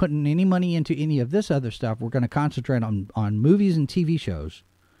want to be putting any money into any of this other stuff. We're going to concentrate on movies and TV shows,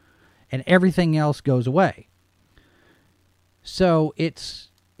 and everything else goes away. So it's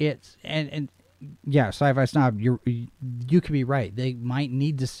yeah, Sci-Fi Snob, you could be right. They might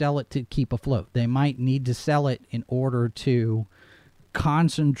need to sell it to keep afloat. They might need to sell it in order to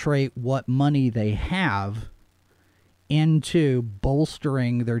concentrate what money they have into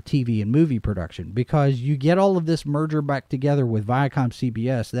bolstering their TV and movie production, because you get all of this merger back together with Viacom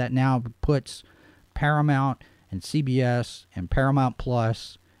CBS that now puts Paramount and CBS and Paramount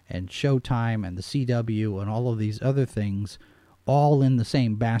Plus and Showtime and the CW and all of these other things all in the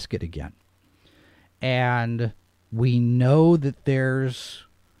same basket again. And we know that there's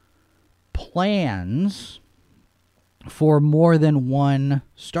plans for more than one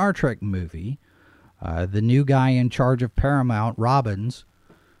Star Trek movie. The new guy in charge of Paramount, Robbins,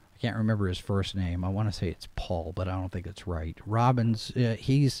 I can't remember his first name. I want to say it's Paul, but I don't think it's right. Robbins,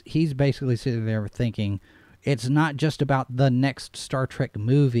 he's basically sitting there thinking, it's not just about the next Star Trek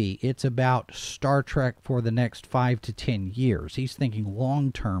movie. It's about Star Trek for the next 5 to 10 years. He's thinking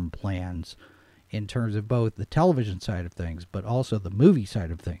long-term plans in terms of both the television side of things, but also the movie side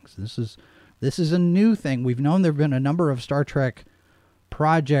of things. This is a new thing. We've known there have been a number of Star Trek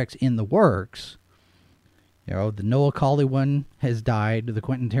projects in the works. You know, the Noah Cawley one has died. The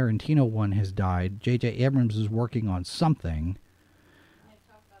Quentin Tarantino one has died. J.J. Abrams is working on something.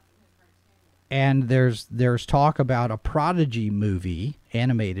 And there's talk about a Prodigy movie,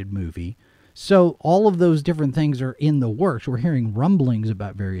 animated movie. So all of those different things are in the works. We're hearing rumblings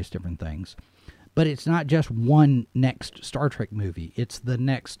about various different things. But it's not just one next Star Trek movie. It's the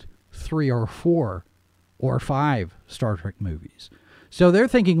next 3 or 4 or 5 Star Trek movies. So they're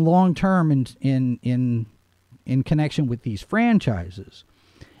thinking long term in in connection with these franchises.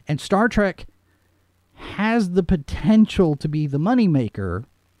 And Star Trek has the potential to be the moneymaker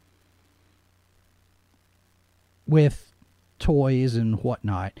with toys and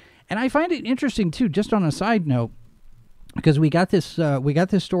whatnot. And I find it interesting, too, just on a side note, because we got this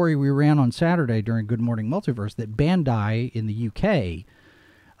story we ran on Saturday during Good Morning Multiverse that Bandai in the UK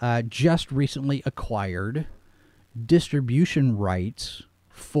just recently acquired distribution rights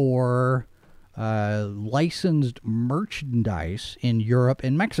for licensed merchandise in Europe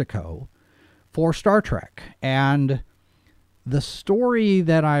and Mexico for Star Trek. And the story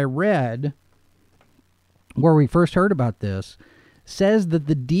that I read where we first heard about this says that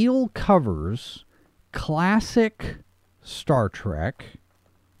the deal covers classic Star Trek,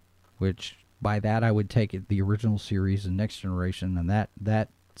 which by that I would take it the original series and Next Generation and that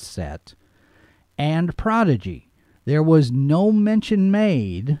set, and Prodigy. There was no mention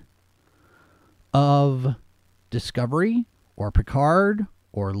made of Discovery or Picard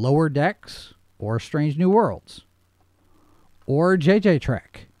or Lower Decks or Strange New Worlds or JJ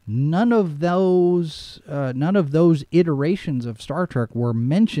Trek. None of those iterations of Star Trek were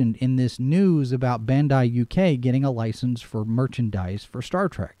mentioned in this news about Bandai UK getting a license for merchandise for Star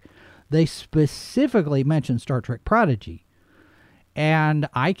Trek. They specifically mentioned Star Trek Prodigy. And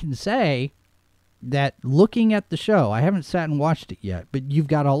I can say that looking at the show, I haven't sat and watched it yet, but you've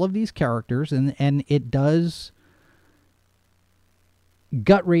got all of these characters, and it does,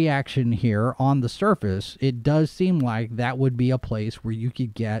 gut reaction here on the surface, it does seem like that would be a place where you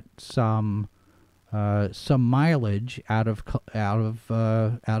could get some mileage out of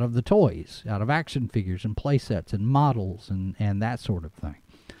the toys, out of action figures and play sets and models and that sort of thing.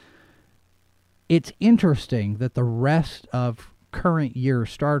 It's interesting that the rest of current year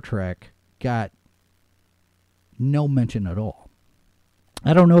Star Trek got no mention at all.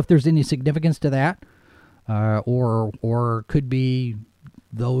 I don't know if there's any significance to that, or could be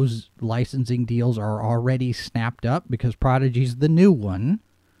those licensing deals are already snapped up because Prodigy's the new one,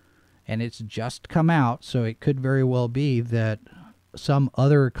 and it's just come out, so it could very well be that some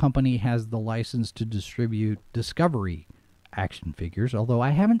other company has the license to distribute Discovery action figures, although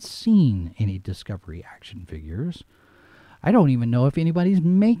I haven't seen any Discovery action figures. I don't even know if anybody's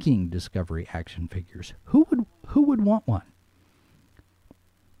making Discovery action figures. Who would want one?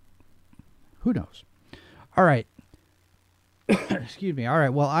 Who knows? All right. Excuse me. All right.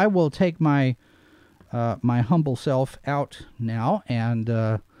 Well, I will take my my humble self out now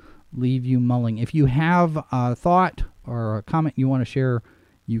and leave you mulling. If you have a thought or a comment you want to share,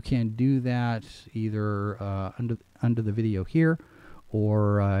 you can do that either under the video here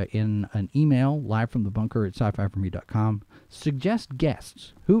or in an email live from the bunker at sci-fi4me.com. Suggest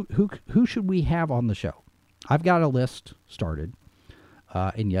guests. Who should we have on the show? I've got a list started,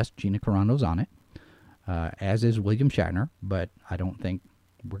 and yes, Gina Carano's on it. As is William Shatner, but I don't think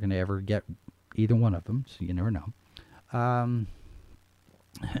we're going to ever get either one of them, so you never know.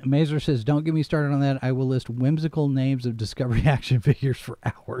 Mazer says, don't get me started on that. I will list whimsical names of Discovery action figures for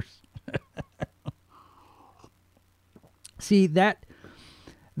hours. See, that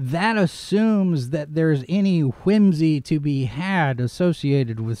assumes that there's any whimsy to be had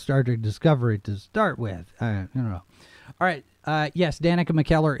associated with Star Trek Discovery to start with. I don't know. All right. Yes, Danica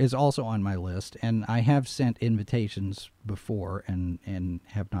McKellar is also on my list, and I have sent invitations before and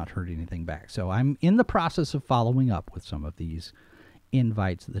have not heard anything back. So I'm in the process of following up with some of these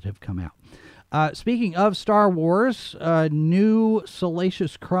invites that have come out. Speaking of Star Wars, new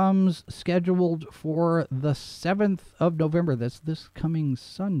Salacious Crumbs scheduled for the 7th of November. That's this coming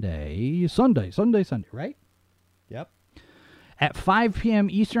Sunday, right? Yep. At 5 p.m.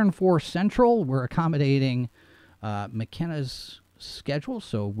 Eastern, 4 Central, we're accommodating McKenna's schedule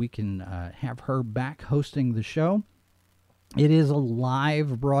so we can have her back hosting the show. It is a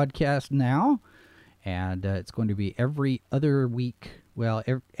live broadcast now, and it's going to be every other week. Well,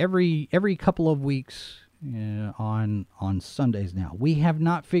 every couple of weeks on Sundays now. We have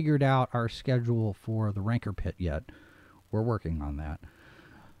not figured out our schedule for the Ranker Pit yet. We're working on that.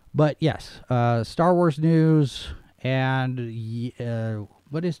 But yes, Star Wars news, and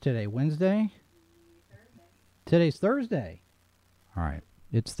what is today? Wednesday? Today's Thursday. All right,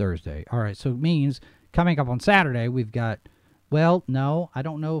 it's Thursday. All right, so it means coming up on Saturday we've got, well, no, I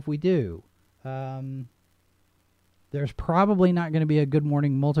don't know if we do. There's probably not going to be a Good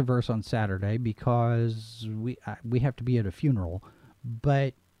Morning Multiverse on Saturday because we have to be at a funeral,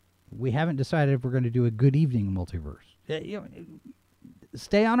 but we haven't decided if we're going to do a Good Evening Multiverse.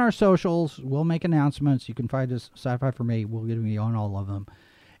 Stay on our socials. We'll make announcements. You can find us Sci-Fi for Me. We'll get me on all of them.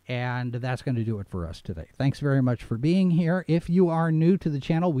 And that's going to do it for us today. Thanks very much for being here. If you are new to the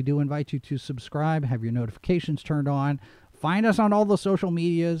channel, we do invite you to subscribe, have your notifications turned on. Find us on all the social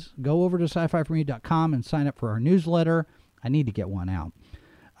medias. Go over to sci-fi4me.com and sign up for our newsletter. I need to get one out.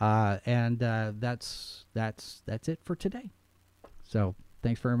 That's it for today. So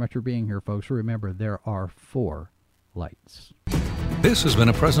thanks very much for being here, folks. Remember, there are 4 lights. This has been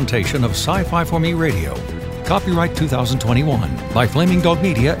a presentation of Sci-Fi for Me Radio. Copyright 2021 by Flaming Dog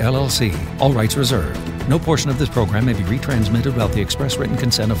Media, LLC. All rights reserved. No portion of this program may be retransmitted without the express written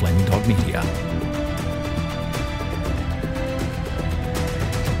consent of Flaming Dog Media.